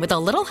home with a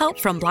little help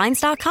from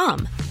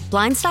Blinds.com?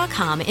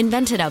 Blinds.com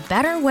invented a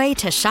better way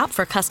to shop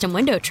for custom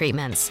window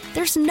treatments.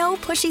 There's no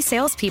pushy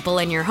salespeople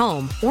in your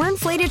home or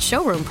inflated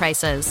showroom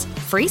prices.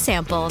 Free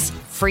samples,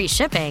 free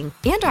shipping,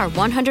 and our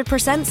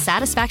 100%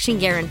 satisfaction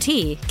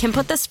guarantee can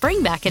put the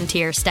spring back into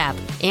your step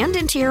and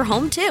into your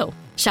home, too.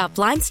 Shop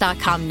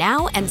Blinds.com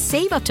now and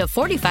save up to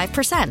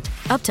 45%.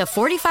 Up to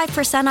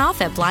 45%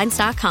 off at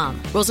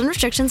Blinds.com. Rules and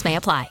restrictions may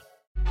apply.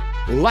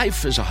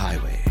 Life is a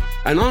highway,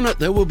 and on it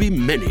there will be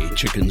many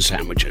chicken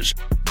sandwiches.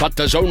 But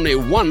there's only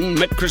one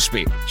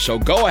McCrispy. So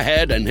go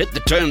ahead and hit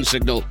the turn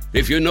signal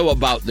if you know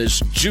about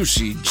this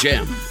juicy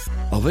gem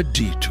of a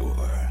detour.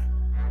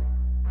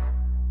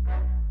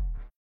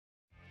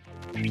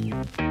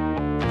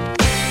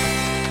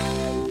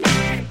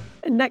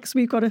 And next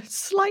we've got a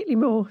slightly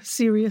more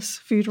serious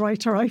food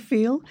writer, I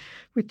feel,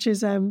 which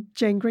is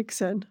Jane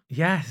Grigson.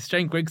 Yes,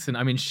 Jane Grigson.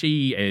 I mean,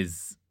 she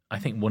is, I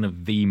think, one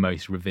of the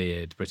most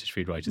revered British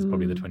food writers,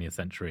 probably the 20th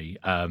century.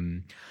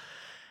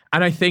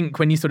 And I think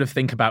when you sort of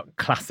think about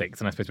classics,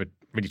 and I suppose we're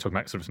really talking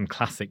about sort of some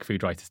classic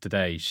food writers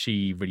today,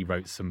 she really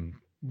wrote some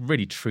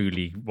really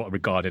truly what are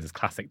regarded as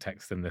classic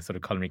texts in the sort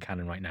of culinary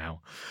canon right now.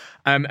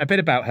 A bit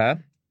about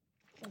her.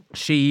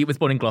 She was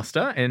born in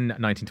Gloucester in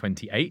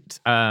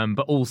 1928,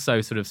 but also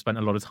sort of spent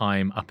a lot of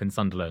time up in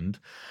Sunderland.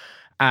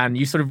 And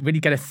you sort of really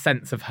get a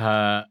sense of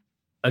her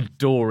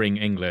adoring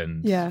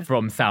England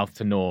from south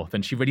to north,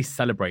 and she really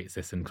celebrates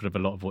this in kind of a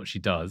lot of what she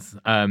does.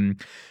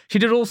 She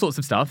did all sorts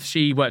of stuff.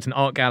 She worked in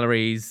art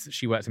galleries,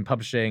 she worked in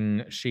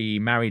publishing, she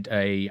married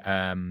a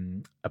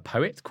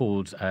poet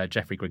called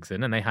Geoffrey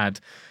Grigson, and they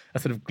had a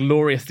sort of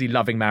gloriously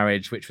loving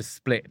marriage which was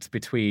split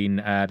between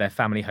their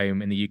family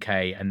home in the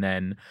UK and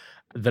then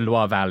the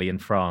Loire Valley in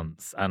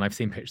France. And I've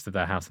seen pictures of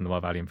their house in the Loire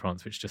Valley in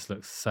France, which just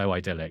looks so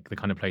idyllic, the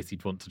kind of place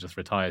you'd want to just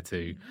retire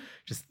to.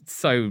 Just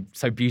so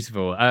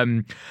beautiful.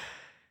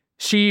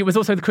 She was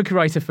also the cookie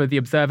writer for The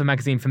Observer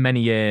magazine for many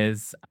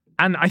years.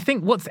 And I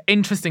think what's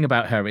interesting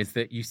about her is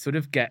that you sort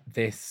of get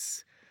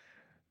this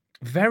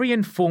very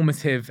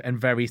informative and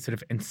very sort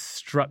of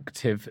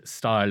instructive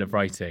style of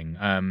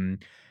writing,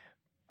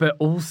 but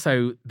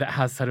also that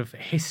has sort of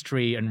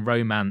history and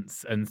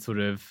romance and sort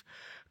of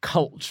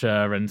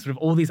culture and sort of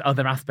all these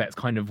other aspects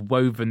kind of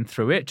woven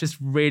through it just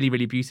really,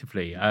 really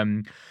beautifully.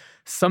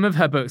 Some of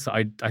her books that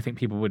I think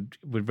people would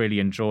really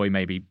enjoy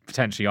maybe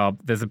potentially are,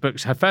 there's a book,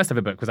 her first ever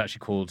book was actually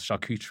called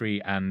Charcuterie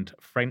and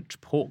French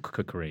Pork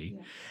Cookery.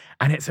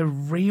 And it's a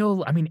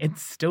real, I mean,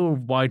 it's still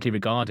widely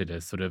regarded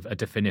as sort of a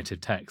definitive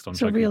text on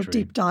charcuterie. It's a real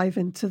deep dive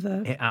into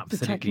the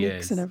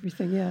techniques and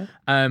everything,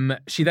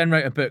 She then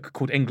wrote a book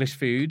called English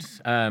Food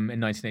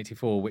in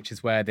 1984, which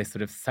is where this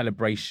sort of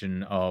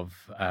celebration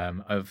of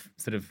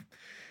sort of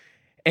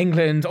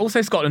England,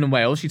 also Scotland and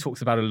Wales, she talks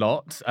about a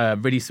lot,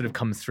 really sort of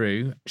comes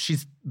through.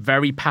 She's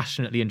very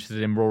passionately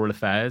interested in rural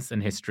affairs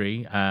and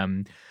history.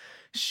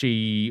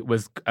 She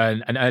was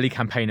an early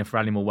campaigner for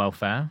animal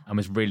welfare and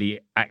was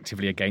really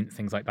actively against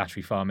things like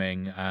battery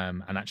farming,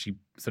 and actually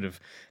sort of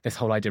this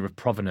whole idea of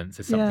provenance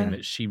is something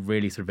that she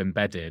really sort of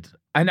embedded.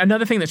 And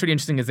another thing that's really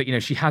interesting is that, you know,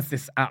 she has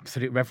this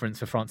absolute reverence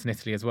for France and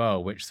Italy as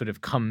well, which sort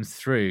of comes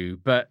through,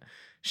 but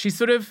she's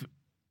sort of,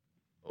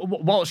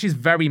 while she's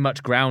very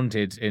much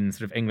grounded in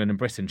sort of England and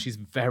Britain, she's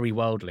very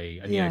worldly.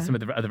 And, you know, some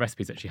of the other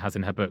recipes that she has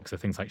in her books are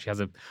things like she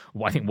has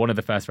I think one of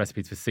the first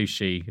recipes for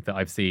sushi that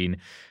I've seen,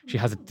 she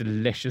has a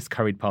delicious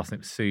curried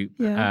parsnip soup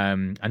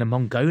and a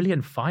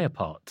Mongolian fire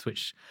pot,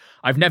 which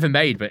I've never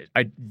made, but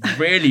I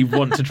really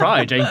want to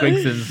try Jane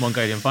Grigson's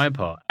Mongolian fire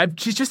pot.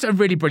 She's just a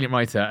really brilliant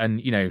writer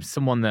and, you know,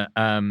 someone that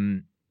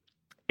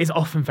is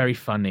often very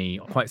funny,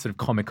 quite sort of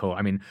comical.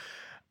 I mean,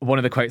 one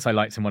of the quotes I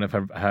liked in one of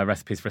her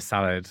recipes for a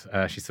salad,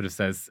 she sort of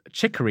says,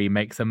 "Chicory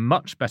makes a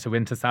much better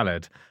winter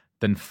salad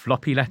than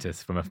floppy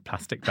lettuce from a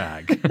plastic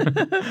bag."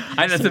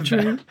 And that's so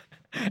true.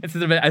 It's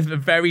sort of a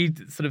very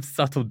sort of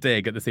subtle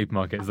dig at the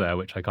supermarkets there,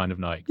 which I kind of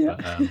like. Yeah.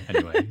 But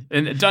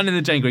anyway, done in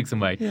the Jane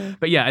Grigson way. Yeah.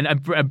 But yeah, and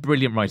a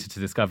brilliant writer to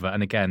discover.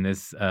 And again,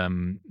 there's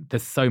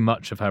so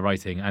much of her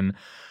writing, and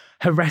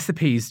her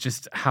recipes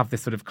just have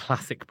this sort of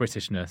classic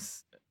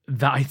Britishness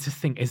that I just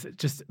think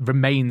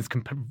remains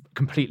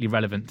completely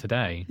relevant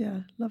today.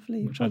 Yeah,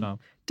 lovely. Which I love.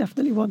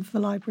 Definitely one for the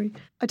library.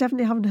 I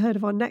definitely haven't heard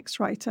of our next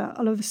writer,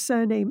 although the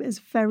surname is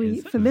very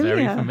familiar.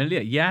 Very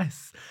familiar,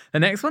 yes. The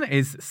next one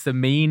is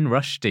Samin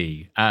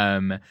Rushdie.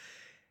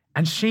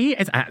 And she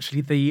is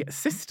actually the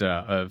sister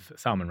of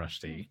Salman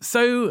Rushdie.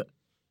 So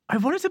I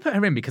wanted to put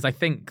her in because I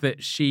think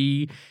that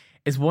she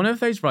is one of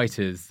those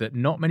writers that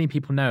not many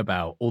people know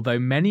about, although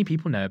many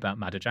people know about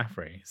Madhur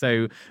Jaffrey.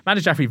 So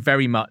Madhur Jaffrey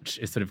very much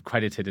is sort of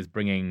credited as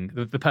bringing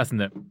the person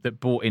that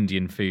brought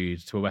Indian food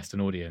to a Western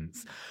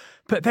audience.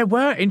 But there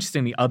were,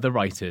 interestingly, other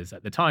writers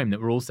at the time that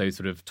were also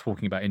sort of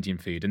talking about Indian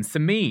food. And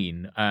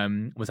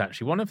Samin was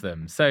actually one of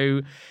them.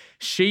 So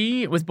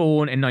she was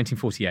born in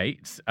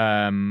 1948,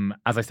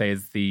 as I say,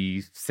 as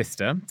the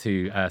sister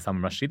to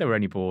Salman Rushdie. They were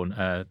only born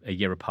a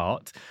year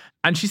apart.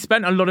 And she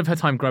spent a lot of her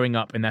time growing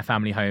up in their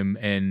family home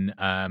in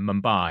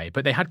Mumbai.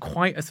 But they had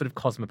quite a sort of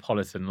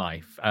cosmopolitan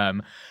life,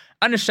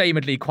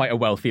 unashamedly quite a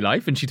wealthy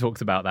life. And she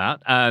talks about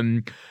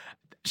that.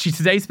 She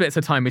today splits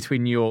her time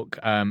between New York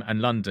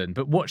and London,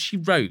 but what she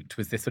wrote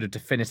was this sort of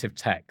definitive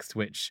text,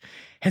 which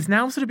has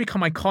now sort of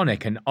become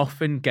iconic and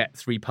often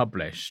gets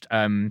republished.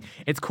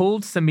 It's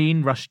called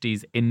Samin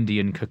Rushdie's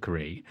Indian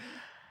Cookery,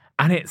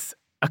 and it's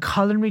a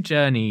culinary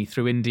journey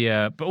through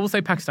India, but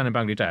also Pakistan and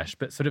Bangladesh,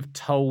 but sort of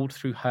told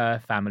through her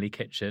family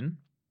kitchen.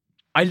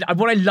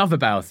 What I love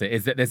about it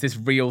is that there's this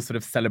real sort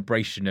of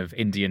celebration of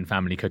Indian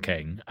family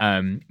cooking.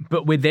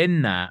 But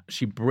within that,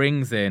 she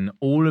brings in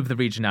all of the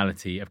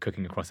regionality of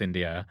cooking across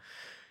India.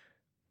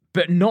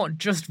 But not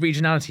just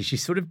regionality. She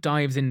sort of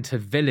dives into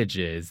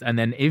villages. And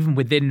then even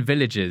within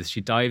villages,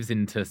 she dives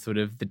into sort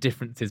of the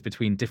differences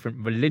between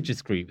different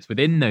religious groups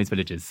within those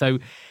villages. So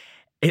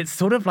it's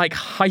sort of like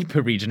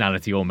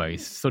hyper-regionality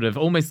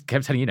almost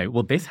kept telling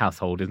well, this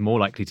household is more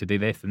likely to do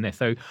this and this.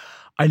 So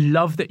I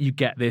love that you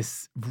get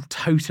this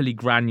totally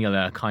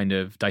granular kind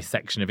of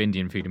dissection of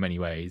Indian food in many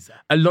ways.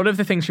 A lot of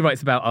the things she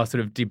writes about are sort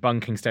of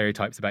debunking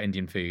stereotypes about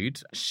Indian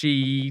food.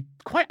 She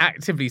quite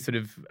actively sort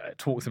of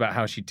talks about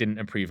how she didn't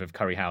approve of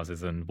curry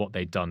houses and what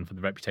they'd done for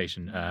the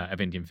reputation of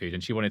Indian food.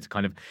 And she wanted to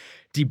kind of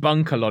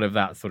debunk a lot of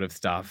that sort of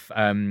stuff.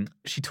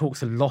 She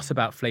talks a lot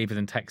about flavors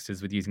and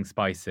textures with using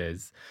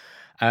spices.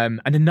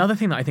 And another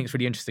thing that I think is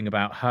really interesting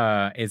about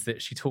her is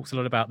that she talks a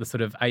lot about the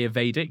sort of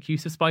Ayurvedic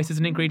use of spices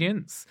and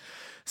ingredients.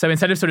 So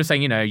instead of sort of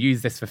saying,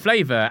 use this for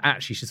flavor,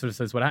 actually she sort of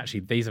says, well,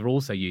 actually, these are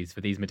also used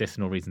for these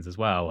medicinal reasons as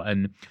well.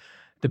 And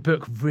the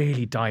book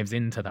really dives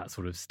into that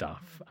sort of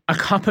stuff. A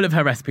couple of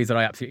her recipes that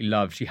I absolutely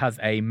love. She has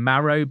a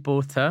marrow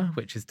burta,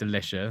 which is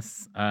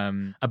delicious.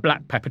 A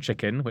black pepper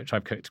chicken, which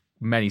I've cooked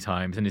many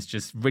times, and it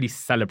just really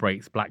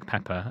celebrates black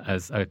pepper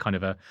as a kind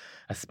of a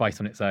spice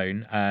on its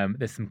own.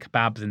 There's some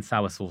kebabs in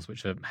sour sauce,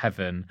 which are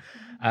heaven.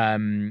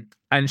 And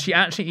she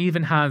actually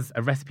even has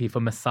a recipe for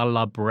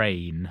masala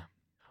brain,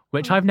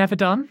 which I've never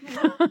done.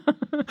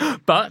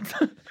 But,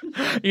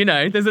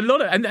 there's a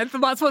lot of... And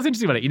that's what's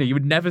interesting about it. You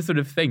would never sort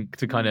of think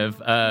to kind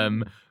of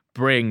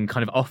bring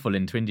kind of offal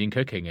into Indian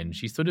cooking, and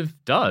she sort of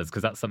does,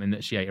 because that's something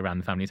that she ate around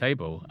the family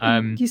table.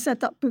 You said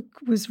that book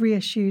was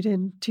reissued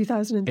in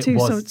 2002,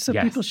 so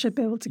yes. People should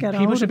be able to get hold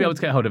of it. People should be able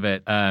to get hold of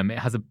it. It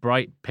has a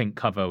bright pink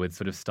cover with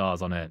sort of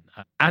stars on it.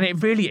 And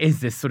it really is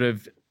this sort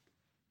of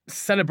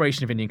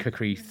celebration of Indian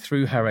cookery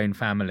through her own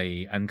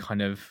family and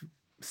kind of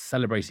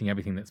celebrating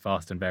everything that's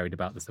vast and varied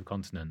about the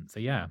subcontinent. So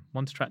yeah,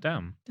 one to track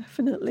down.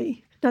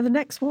 Definitely. Now the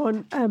next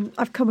one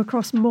I've come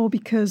across more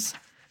because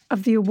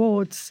of the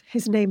awards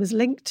his name is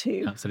linked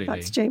to. Absolutely.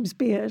 That's James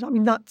Beard. I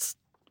mean, that's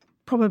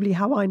probably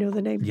how I know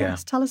the name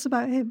best. Tell us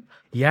about him.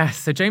 Yes,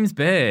 so James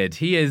Beard,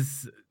 he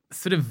is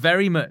sort of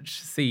very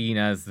much seen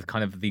as the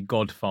kind of the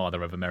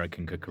godfather of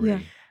American cookery. Yeah.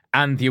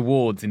 And the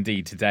awards,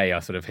 indeed, today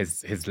are sort of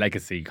his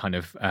legacy kind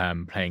of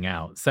playing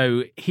out.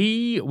 So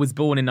he was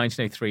born in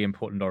 1903 in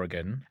Portland,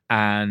 Oregon,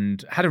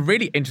 and had a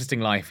really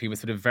interesting life. He was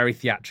sort of very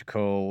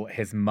theatrical.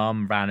 His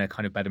mum ran a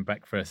kind of bed and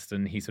breakfast,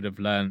 and he sort of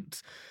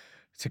learnt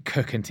to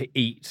cook and to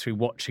eat through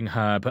watching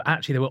her. But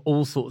actually, there were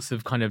all sorts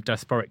of kind of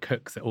diasporic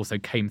cooks that also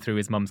came through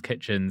his mum's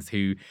kitchens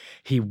who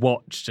he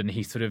watched and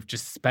he sort of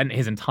just spent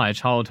his entire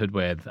childhood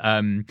with.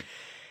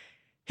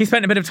 He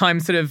spent a bit of time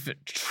sort of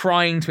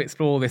trying to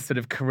explore this sort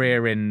of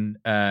career in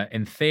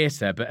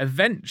theatre, but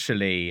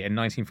eventually in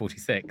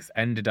 1946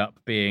 ended up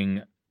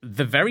being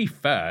the very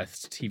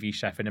first TV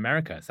chef in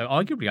America. So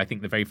arguably, I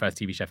think the very first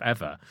TV chef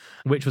ever,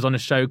 which was on a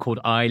show called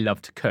I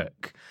Love to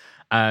Cook.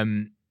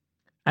 And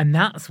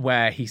that's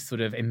where he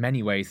sort of, in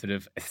many ways, sort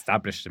of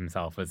established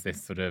himself as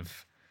this sort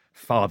of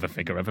father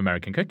figure of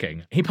American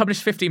cooking. He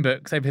published 15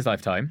 books over his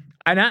lifetime.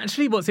 And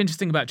actually, what's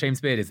interesting about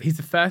James Beard is he's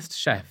the first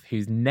chef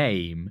whose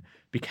name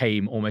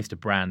became almost a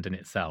brand in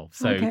itself.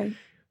 So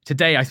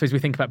today, I suppose we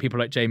think about people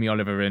like Jamie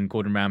Oliver and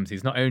Gordon Ramsay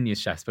not only as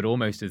chefs, but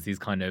almost as these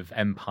kind of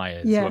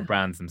empires who are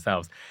brands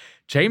themselves.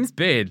 James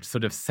Beard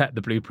sort of set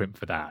the blueprint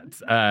for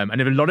that.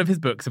 And a lot of his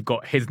books have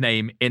got his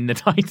name in the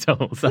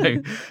title.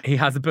 So he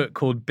has a book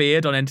called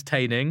Beard on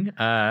Entertaining.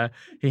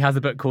 He has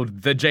a book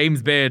called The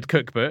James Beard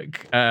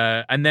Cookbook.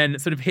 And then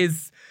sort of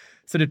his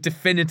sort of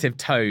definitive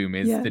tome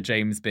is the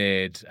James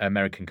Beard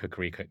American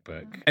Cookery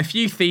Cookbook. A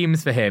few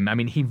themes for him. I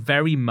mean, he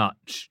very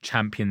much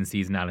champions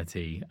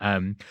seasonality.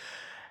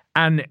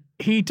 And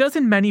he does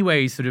in many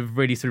ways sort of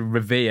really sort of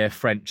revere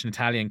French and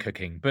Italian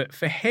cooking. But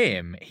for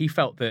him, he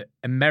felt that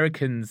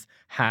Americans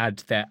had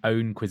their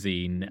own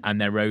cuisine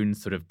and their own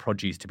sort of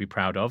produce to be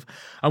proud of.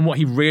 And what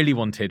he really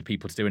wanted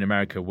people to do in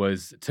America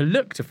was to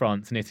look to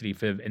France and Italy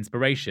for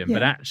inspiration,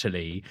 but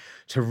actually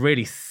to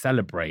really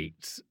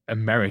celebrate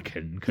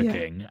American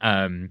cooking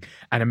and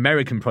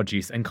American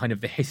produce and kind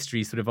of the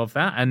history sort of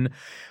that. And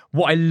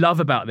what I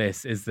love about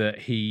this is that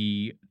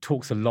he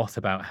talks a lot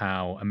about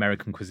how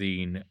American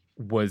cuisine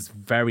was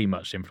very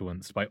much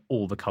influenced by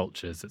all the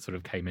cultures that sort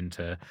of came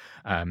into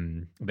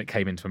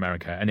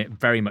America, and it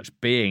very much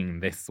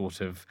being this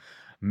sort of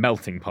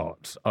melting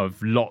pot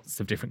of lots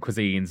of different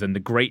cuisines and the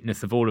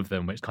greatness of all of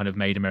them, which kind of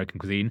made American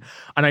cuisine.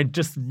 And I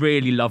just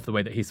really love the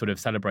way that he sort of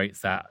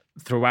celebrates that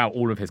throughout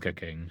all of his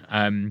cooking.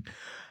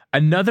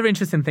 Another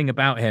interesting thing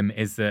about him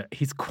is that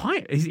he's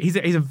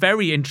a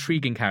very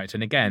intriguing character.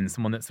 And again,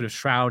 someone that's sort of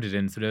shrouded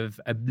in sort of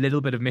a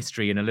little bit of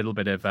mystery and a little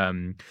bit of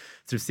sort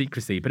of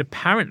secrecy. But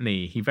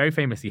apparently he very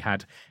famously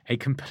had a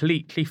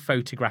completely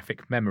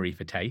photographic memory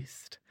for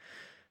taste.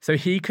 So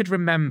he could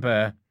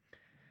remember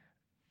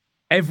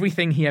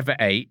everything he ever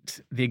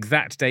ate, the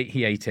exact date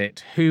he ate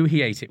it, who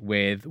he ate it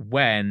with,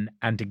 when,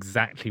 and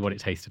exactly what it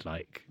tasted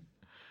like.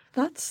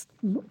 That's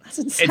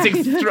insane.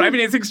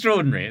 It's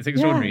extraordinary. It's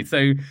extraordinary. Yeah.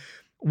 So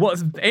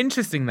what's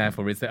interesting,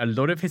 therefore, is that a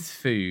lot of his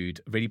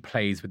food really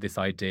plays with this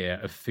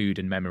idea of food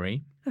and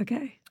memory.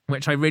 Okay.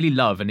 Which I really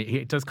love, and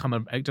it does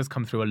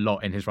come through a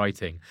lot in his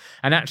writing.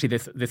 And actually,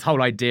 this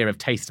whole idea of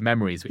taste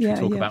memories, which we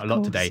talk about a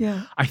lot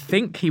today, I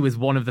think he was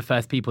one of the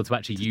first people to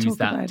actually use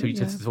that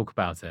to talk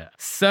about it.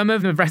 Some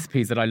of the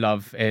recipes that I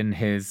love in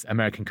his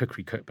American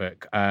Cookery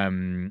Cookbook,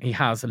 he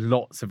has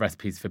lots of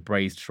recipes for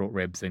braised short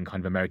ribs and kind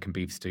of American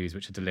beef stews,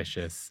 which are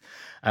delicious.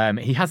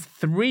 He has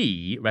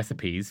 3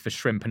 recipes for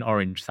shrimp and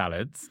orange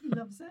salads.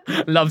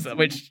 Loves it.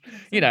 Which,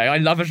 I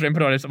love a shrimp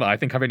and orange. Well, I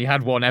think I've only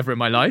had one ever in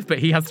my life, but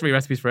he has 3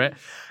 recipes for it.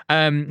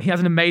 He has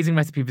an amazing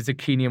recipe for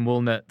zucchini and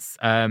walnuts.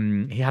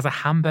 He has a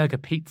hamburger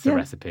pizza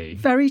recipe.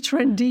 Very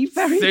trendy.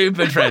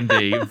 Super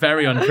trendy.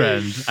 Very on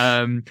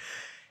trend.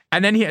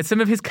 And then he had some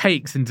of his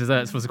cakes and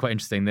desserts was quite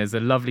interesting. There's a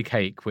lovely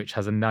cake which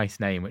has a nice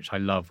name, which I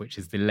love, which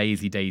is the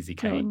Lazy Daisy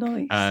cake. Oh,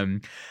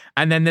 nice.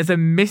 And then there's a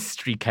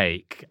mystery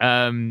cake.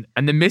 And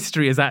the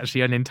mystery is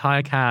actually an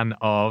entire can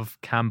of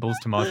Campbell's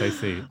tomato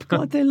soup.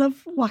 God, they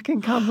love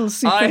whacking Campbell's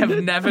soup. I have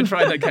never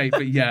tried that cake,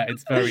 but yeah,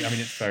 it's very,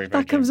 very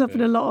that comes up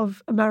in a lot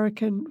of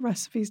American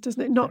recipes,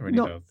 doesn't it?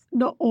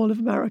 Not all of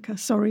America,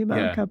 sorry,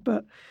 America,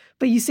 but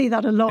you see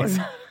that a lot in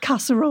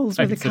casseroles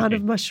with a can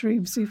of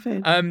mushroom soup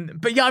in.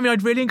 But yeah, I mean,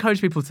 I'd really encourage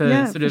people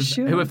to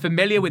who are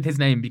familiar with his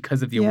name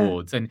because of the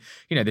awards. And,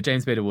 the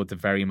James Beard Awards are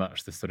very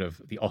much the sort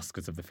of the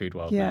Oscars of the food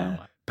world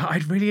now. But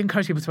I'd really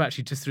encourage people to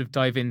actually just sort of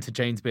dive into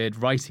James Beard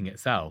writing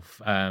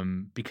itself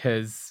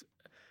because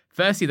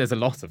firstly, there's a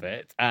lot of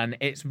it and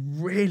it's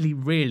really,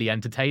 really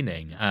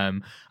entertaining.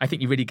 I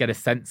think you really get a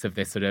sense of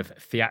this sort of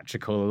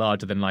theatrical,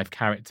 larger-than-life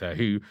character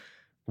who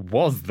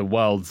was the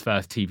world's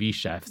first TV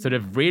chef, sort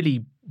of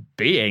really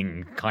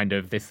being kind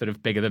of this sort of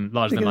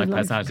larger than life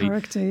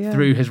personality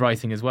through his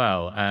writing as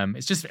well.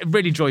 It's just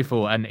really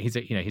joyful, and he's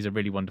a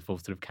really wonderful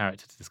sort of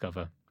character to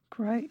discover.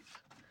 Great.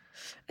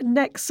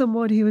 Next,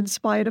 someone who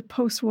inspired a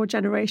post-war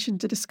generation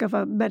to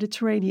discover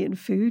Mediterranean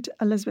food,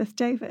 Elizabeth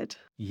David.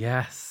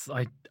 Yes,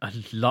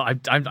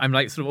 I'm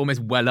like sort of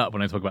almost well up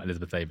when I talk about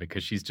Elizabeth David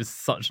because she's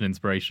just such an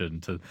inspiration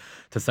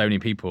to so many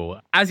people.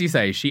 As you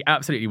say, she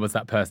absolutely was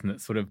that person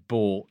that sort of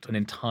brought an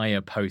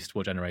entire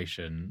post-war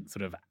generation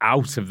sort of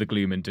out of the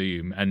gloom and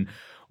doom and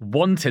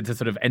wanted to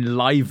sort of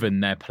enliven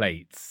their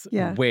plates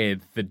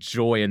with the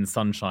joy and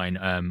sunshine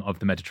of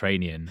the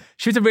Mediterranean.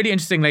 She was a really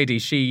interesting lady.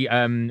 She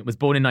was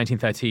born in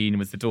 1913,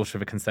 was the daughter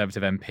of a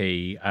Conservative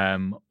MP,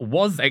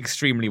 was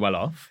extremely well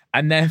off,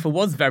 and therefore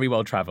was very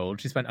well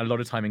travelled. She spent a lot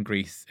of time in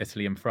Greece,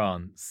 Italy, and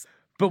France.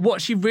 But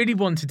what she really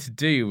wanted to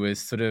do was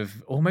sort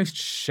of almost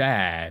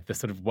share the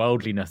sort of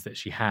worldliness that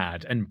she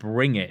had and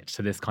bring it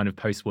to this kind of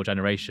post-war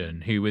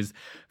generation who was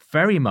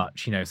very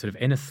much, sort of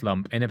in a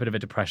slump, in a bit of a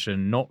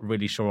depression, not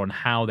really sure on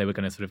how they were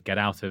going to sort of get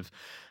out of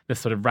this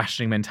sort of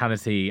rationing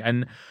mentality.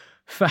 And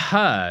for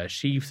her,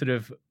 she sort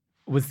of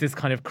was this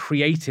kind of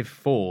creative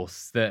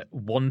force that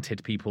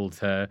wanted people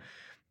to,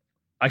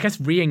 I guess,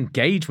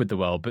 re-engage with the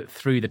world, but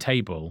through the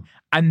table.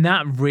 And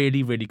that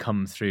really, really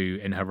comes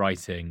through in her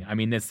writing. I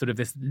mean, there's sort of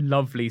this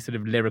lovely sort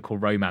of lyrical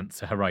romance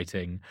to her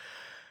writing.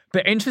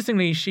 But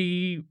interestingly,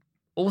 she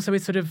also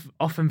is sort of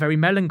often very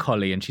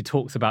melancholy, and she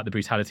talks about the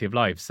brutality of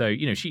life. So,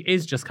 she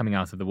is just coming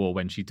out of the war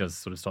when she does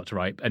sort of start to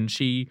write. And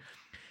she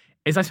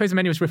is, I suppose, in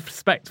many ways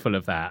respectful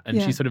of that. And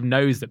Yeah. she sort of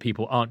knows that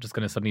people aren't just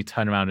going to suddenly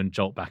turn around and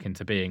jolt back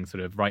into being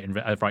sort of right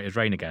as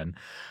rain again.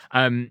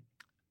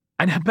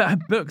 But her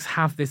books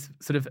have this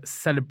sort of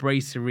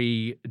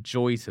celebratory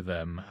joy to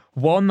them.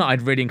 One that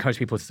I'd really encourage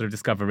people to sort of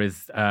discover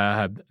is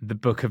the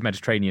Book of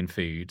Mediterranean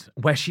Food,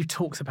 where she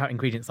talks about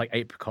ingredients like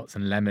apricots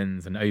and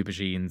lemons and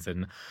aubergines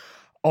and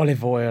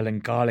olive oil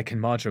and garlic and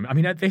marjoram. I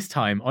mean, at this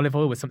time, olive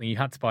oil was something you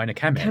had to buy in a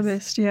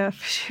chemist. Yeah,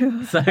 for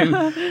sure. So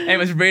it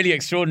was really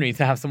extraordinary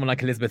to have someone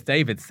like Elizabeth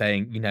David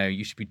saying,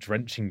 you should be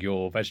drenching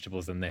your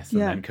vegetables in this and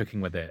then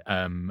cooking with it.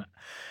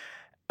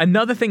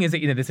 Another thing is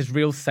that, there's this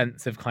real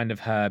sense of kind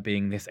of her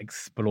being this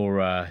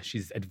explorer.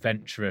 She's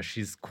adventurous.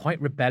 She's quite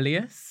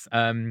rebellious.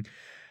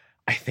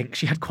 I think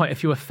she had quite a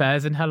few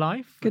affairs in her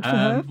life. Good for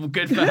her.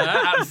 Good for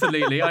her,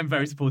 absolutely. I'm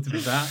very supportive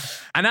of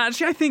that. And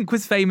actually, I think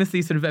was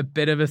famously sort of a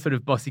bit of a sort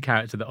of bossy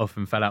character that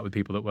often fell out with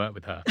people that worked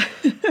with her.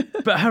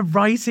 But her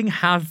writing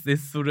has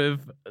this sort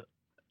of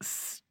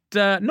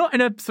not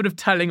in a sort of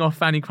telling off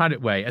Fanny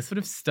Craddock way, a sort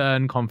of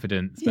stern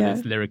confidence, but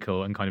it's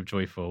lyrical and kind of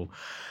joyful.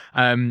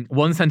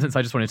 One sentence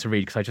I just wanted to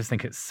read, because I just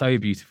think it's so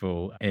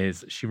beautiful,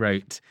 is she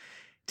wrote,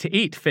 "To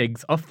eat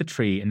figs off the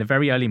tree in the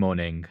very early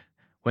morning,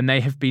 when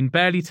they have been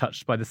barely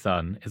touched by the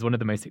sun, is one of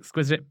the most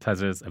exquisite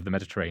pleasures of the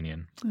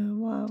Mediterranean." Oh,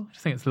 wow. I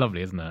just think it's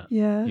lovely, isn't it?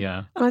 Yeah.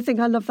 Yeah. And I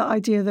think I love that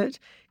idea that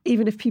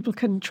even if people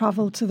can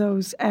travel to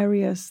those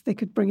areas, they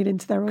could bring it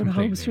into their own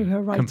homes through her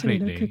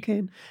writing and her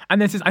cooking.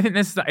 And it's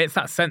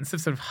that sense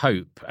of sort of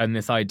hope and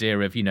this idea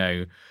of,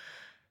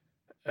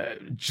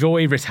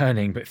 joy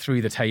returning, but through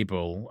the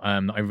table,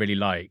 that I really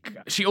like.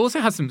 She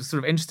also has some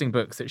sort of interesting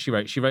books that she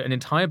wrote. She wrote an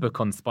entire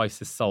book on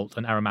spices, salt,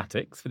 and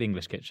aromatics for the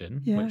English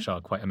kitchen, which are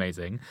quite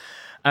amazing.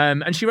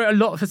 And she wrote a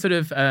lot for sort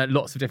of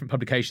lots of different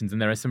publications, and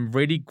there are some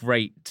really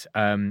great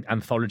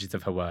anthologies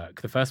of her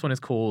work. The first one is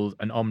called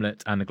An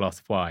Omelette and a Glass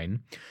of Wine,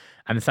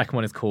 and the second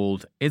one is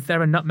called Is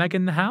There a Nutmeg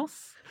in the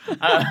House?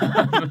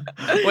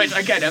 Which,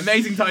 again,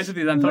 amazing titles of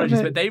these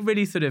anthologies, but they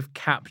really sort of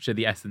capture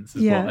the essence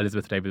of what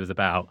Elizabeth David was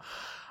about.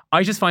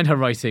 I just find her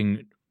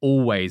writing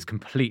always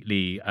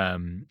completely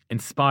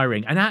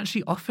inspiring and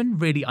actually often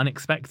really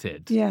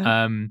unexpected.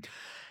 Yeah.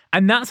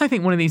 And that's, I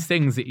think, one of these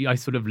things that I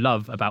sort of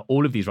love about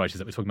all of these writers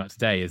that we're talking about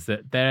today, is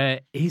that there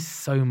is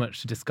so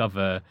much to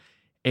discover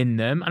in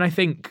them. And I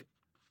think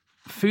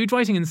food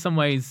writing in some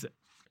ways,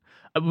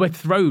 we're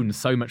thrown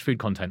so much food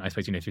content, I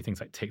suppose, through things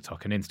like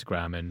TikTok and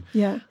Instagram and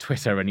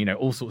Twitter and,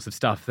 all sorts of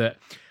stuff, that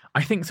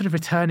I think sort of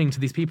returning to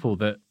these people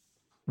that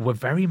were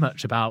very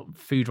much about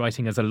food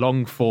writing as a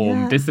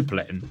long-form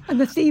discipline. And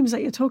the themes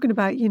that you're talking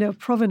about,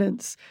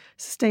 provenance,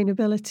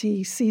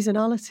 sustainability,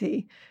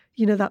 seasonality,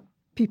 that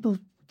people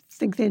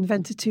think they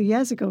invented 2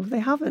 years ago. They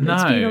haven't. No,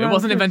 it's been it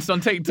wasn't invented on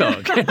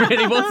TikTok. It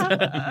really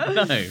wasn't.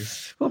 No.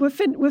 Well,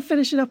 we're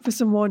finishing up with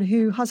someone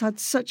who has had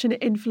such an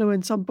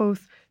influence on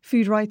both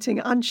food writing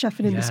and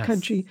chefing in this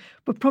country,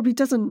 but probably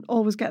doesn't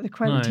always get the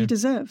credit he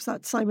deserves.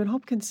 That's Simon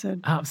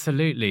Hopkinson.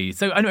 Absolutely.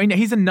 So, I mean,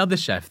 he's another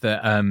chef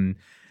that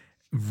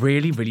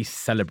really, really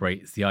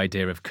celebrates the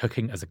idea of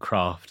cooking as a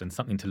craft and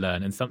something to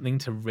learn and something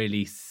to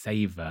really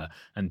savor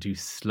and do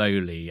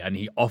slowly. And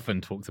he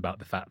often talks about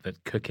the fact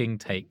that cooking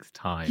takes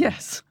time.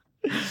 Yes.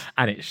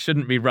 And it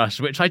shouldn't be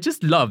rushed, which I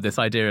just love, this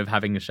idea of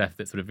having a chef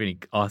that's sort of really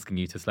asking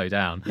you to slow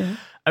down. Yeah.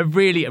 A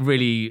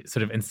really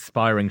sort of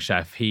inspiring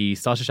chef. He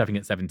started chefing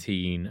at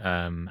 17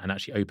 and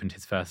actually opened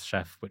his first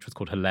chef, which was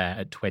called Hilaire,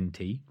 at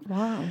 20.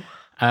 Wow.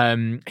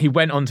 He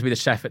went on to be the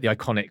chef at the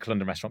iconic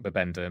London restaurant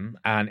Bibendum,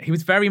 and he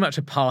was very much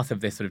a part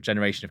of this sort of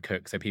generation of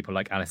cooks. So people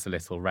like Alistair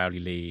Little, Rowley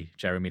Lee,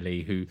 Jeremy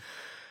Lee, who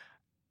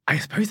I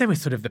suppose they were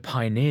sort of the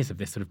pioneers of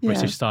this sort of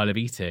British style of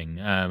eating.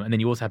 And then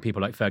you also had people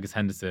like Fergus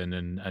Henderson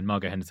and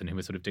Margot Henderson, who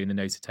were sort of doing the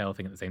nose to tail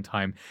thing at the same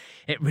time.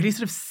 It really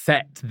sort of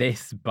set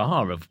this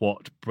bar of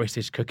what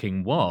British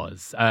cooking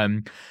was.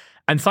 And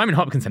Simon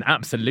Hopkinson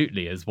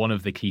absolutely is one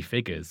of the key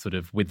figures sort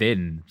of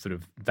within sort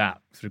of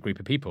that sort of group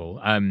of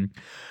people.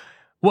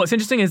 What's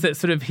interesting is that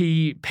sort of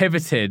he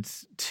pivoted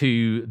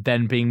to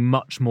then being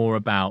much more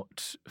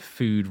about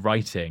food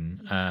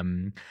writing.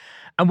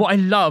 And what I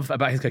love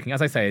about his cooking,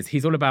 as I say, is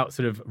he's all about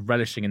sort of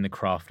relishing in the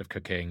craft of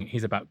cooking.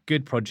 He's about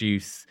good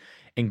produce,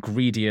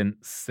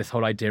 ingredients, this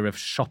whole idea of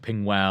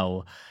shopping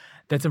well.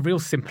 There's a real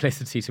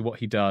simplicity to what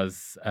he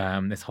does,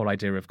 this whole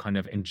idea of kind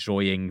of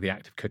enjoying the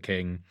act of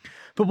cooking.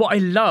 But what I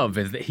love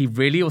is that he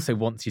really also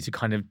wants you to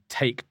kind of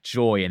take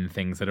joy in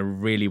things that are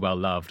really well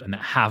loved and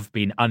that have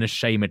been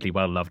unashamedly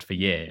well loved for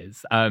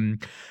years.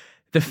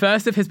 The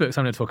first of his books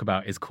I'm going to talk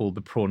about is called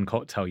The Prawn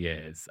Cocktail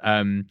Years.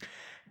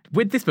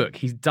 With this book,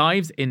 he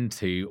dives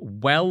into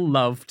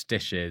well-loved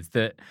dishes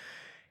that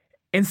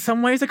in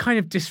some ways are kind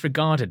of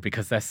disregarded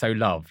because they're so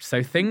loved.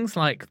 So things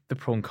like the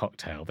prawn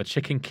cocktail, the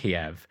chicken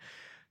Kiev,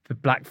 the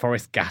Black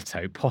Forest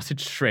gatto, potted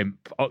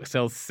shrimp,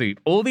 oxtail soup,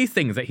 all these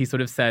things that he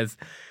sort of says,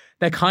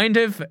 they're kind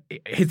of,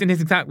 in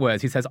his exact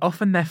words, he says,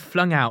 often they're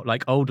flung out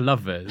like old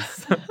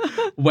lovers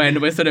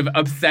when we're sort of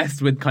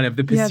obsessed with kind of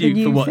the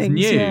pursuit for what's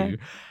new. Yeah.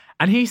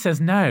 And he says,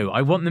 no,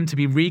 I want them to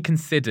be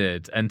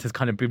reconsidered and to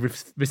kind of be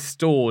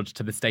restored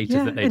to the status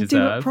that they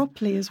deserve. And do it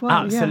properly as well.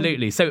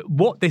 Absolutely. So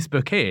what this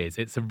book is,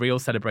 it's a real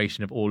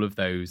celebration of all of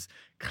those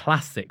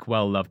classic,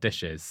 well-loved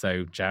dishes.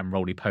 So jam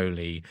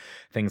roly-poly,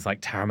 things like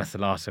tara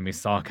masalata,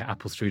 moussaka,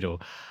 apple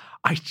strudel.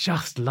 I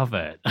just love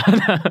it.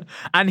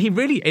 And he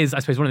really is, I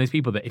suppose, one of those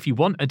people that if you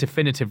want a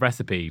definitive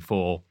recipe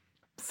for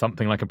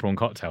something like a prawn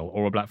cocktail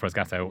or a black forest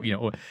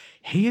gâteau, or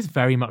he is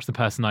very much the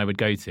person I would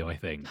go to, I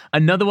think.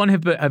 Another one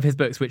of his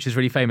books, which is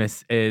really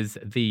famous, is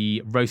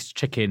the Roast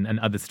Chicken and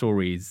Other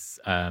Stories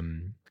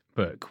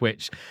book,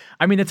 which,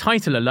 I mean, the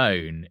title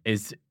alone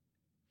is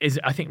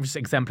I think just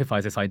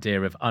exemplifies this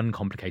idea of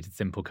uncomplicated,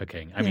 simple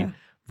cooking. I mean,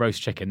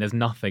 roast chicken, there's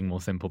nothing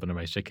more simple than a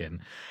roast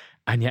chicken.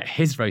 And yet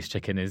his roast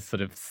chicken is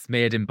sort of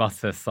smeared in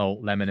butter,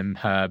 salt, lemon and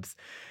herbs.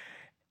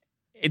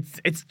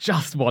 It's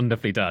just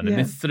wonderfully done. And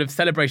this sort of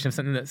celebration of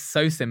something that's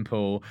so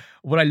simple.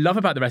 What I love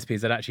about the recipe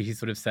is that actually he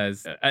sort of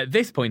says, at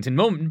this point in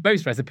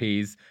most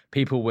recipes,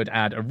 people would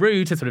add a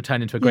roux to sort of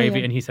turn into a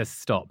gravy. And he says,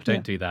 stop,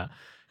 don't do that.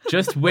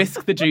 Just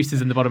whisk the juices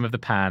in the bottom of the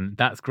pan.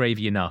 That's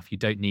gravy enough. You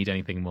don't need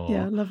anything more.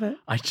 Yeah, I love it.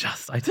 I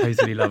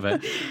totally love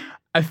it.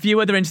 A few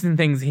other interesting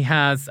things. He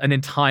has an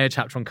entire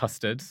chapter on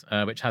custard,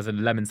 which has a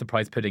lemon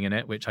surprise pudding in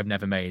it, which I've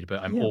never made, but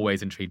I'm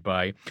always intrigued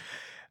by.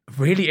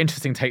 Really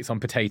interesting takes on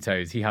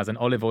potatoes. He has an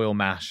olive oil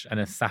mash and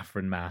a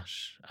saffron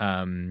mash.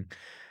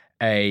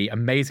 A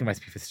amazing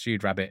recipe for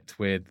stewed rabbit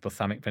with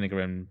balsamic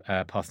vinegar and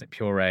parsnip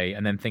puree,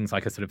 and then things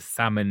like a sort of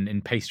salmon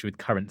in pastry with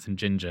currants and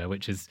ginger,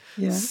 which is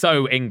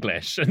so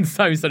English and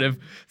so sort of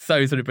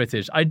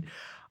British.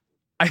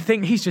 I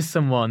think he's just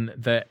someone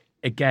that,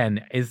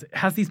 again,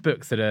 has these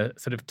books that are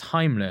sort of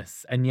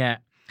timeless, and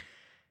yet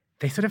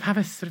they sort of have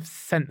a sort of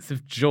sense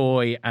of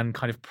joy and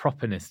kind of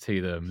properness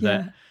to them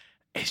that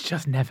it's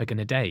just never going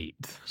to date.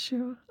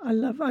 Sure. I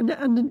love it.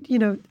 And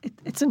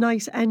it's a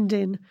nice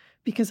ending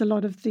because a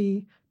lot of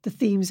the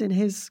themes in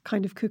his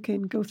kind of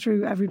cooking go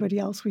through everybody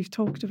else we've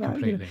talked about.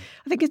 Completely.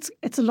 I think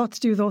it's a lot to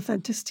do with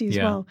authenticity as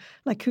well,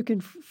 like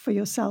cooking for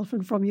yourself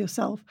and from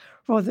yourself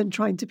rather than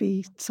trying to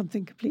be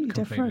something completely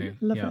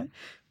different. Love it.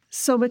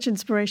 So much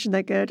inspiration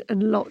there, Gurd,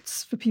 and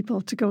lots for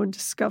people to go and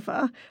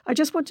discover. I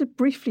just want to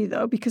briefly,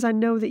 though, because I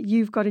know that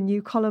you've got a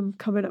new column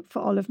coming up for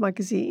Olive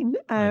Magazine.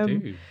 I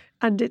do.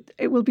 And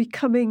it will be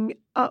coming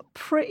up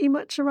pretty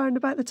much around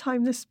about the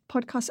time this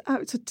podcast's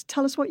out. So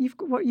tell us what you're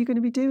going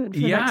to be doing for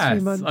the next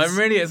few months. I'm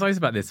really excited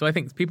about this. So I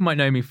think people might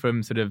know me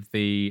from sort of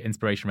the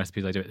inspiration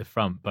recipes I do at the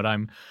front, but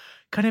I'm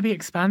going to be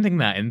expanding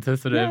that into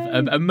sort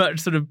of a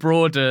much sort of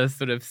broader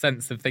sort of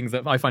sense of things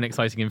that I find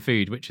exciting in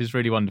food, which is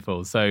really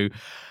wonderful. So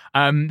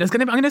I'm going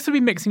to sort of be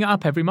mixing it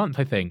up every month,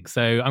 I think.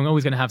 So I'm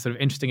always going to have sort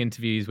of interesting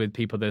interviews with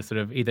people that are sort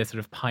of either sort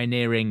of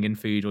pioneering in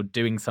food or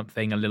doing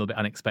something a little bit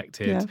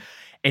unexpected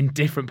in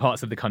different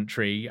parts of the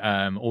country,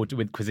 or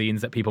with cuisines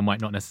that people might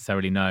not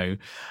necessarily know.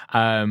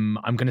 I'm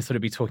going to sort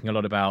of be talking a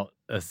lot about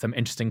some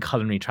interesting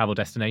culinary travel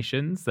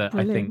destinations that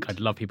I think I'd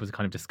love people to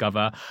kind of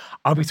discover.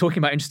 I'll be talking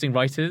about interesting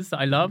writers that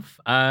I love.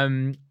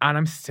 And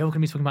I'm still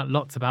going to be talking about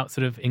lots about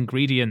sort of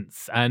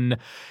ingredients and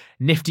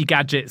nifty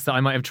gadgets that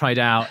I might have tried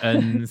out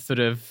and sort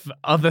of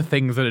other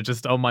things that are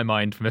just on my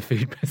mind from a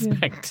food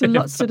perspective. So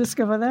lots to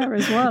discover there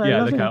as well.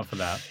 Look out for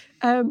that.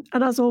 And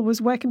as always,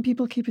 where can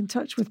people keep in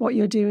touch with what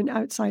you're doing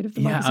outside of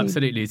the magazine? Yeah,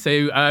 absolutely. So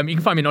you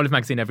can find me in Olive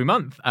Magazine every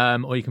month,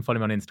 or you can follow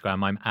me on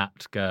Instagram. I'm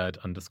at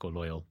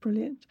Gurd_Loyal.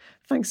 Brilliant.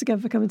 Thanks again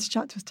for coming to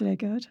chat to us today,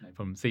 Gurd. No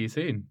problem. See you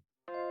soon.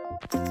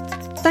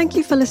 Thank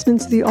you for listening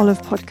to the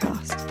Olive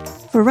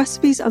Podcast. For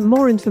recipes and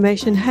more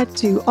information, head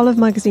to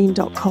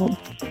olivemagazine.com.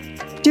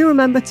 Do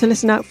remember to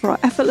listen out for our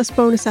effortless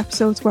bonus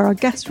episodes where our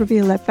guests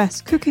reveal their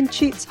best cooking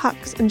cheats,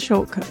 hacks and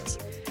shortcuts.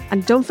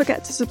 And don't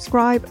forget to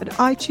subscribe at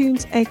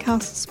iTunes,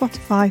 Acast,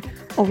 Spotify,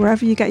 or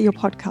wherever you get your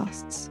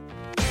podcasts.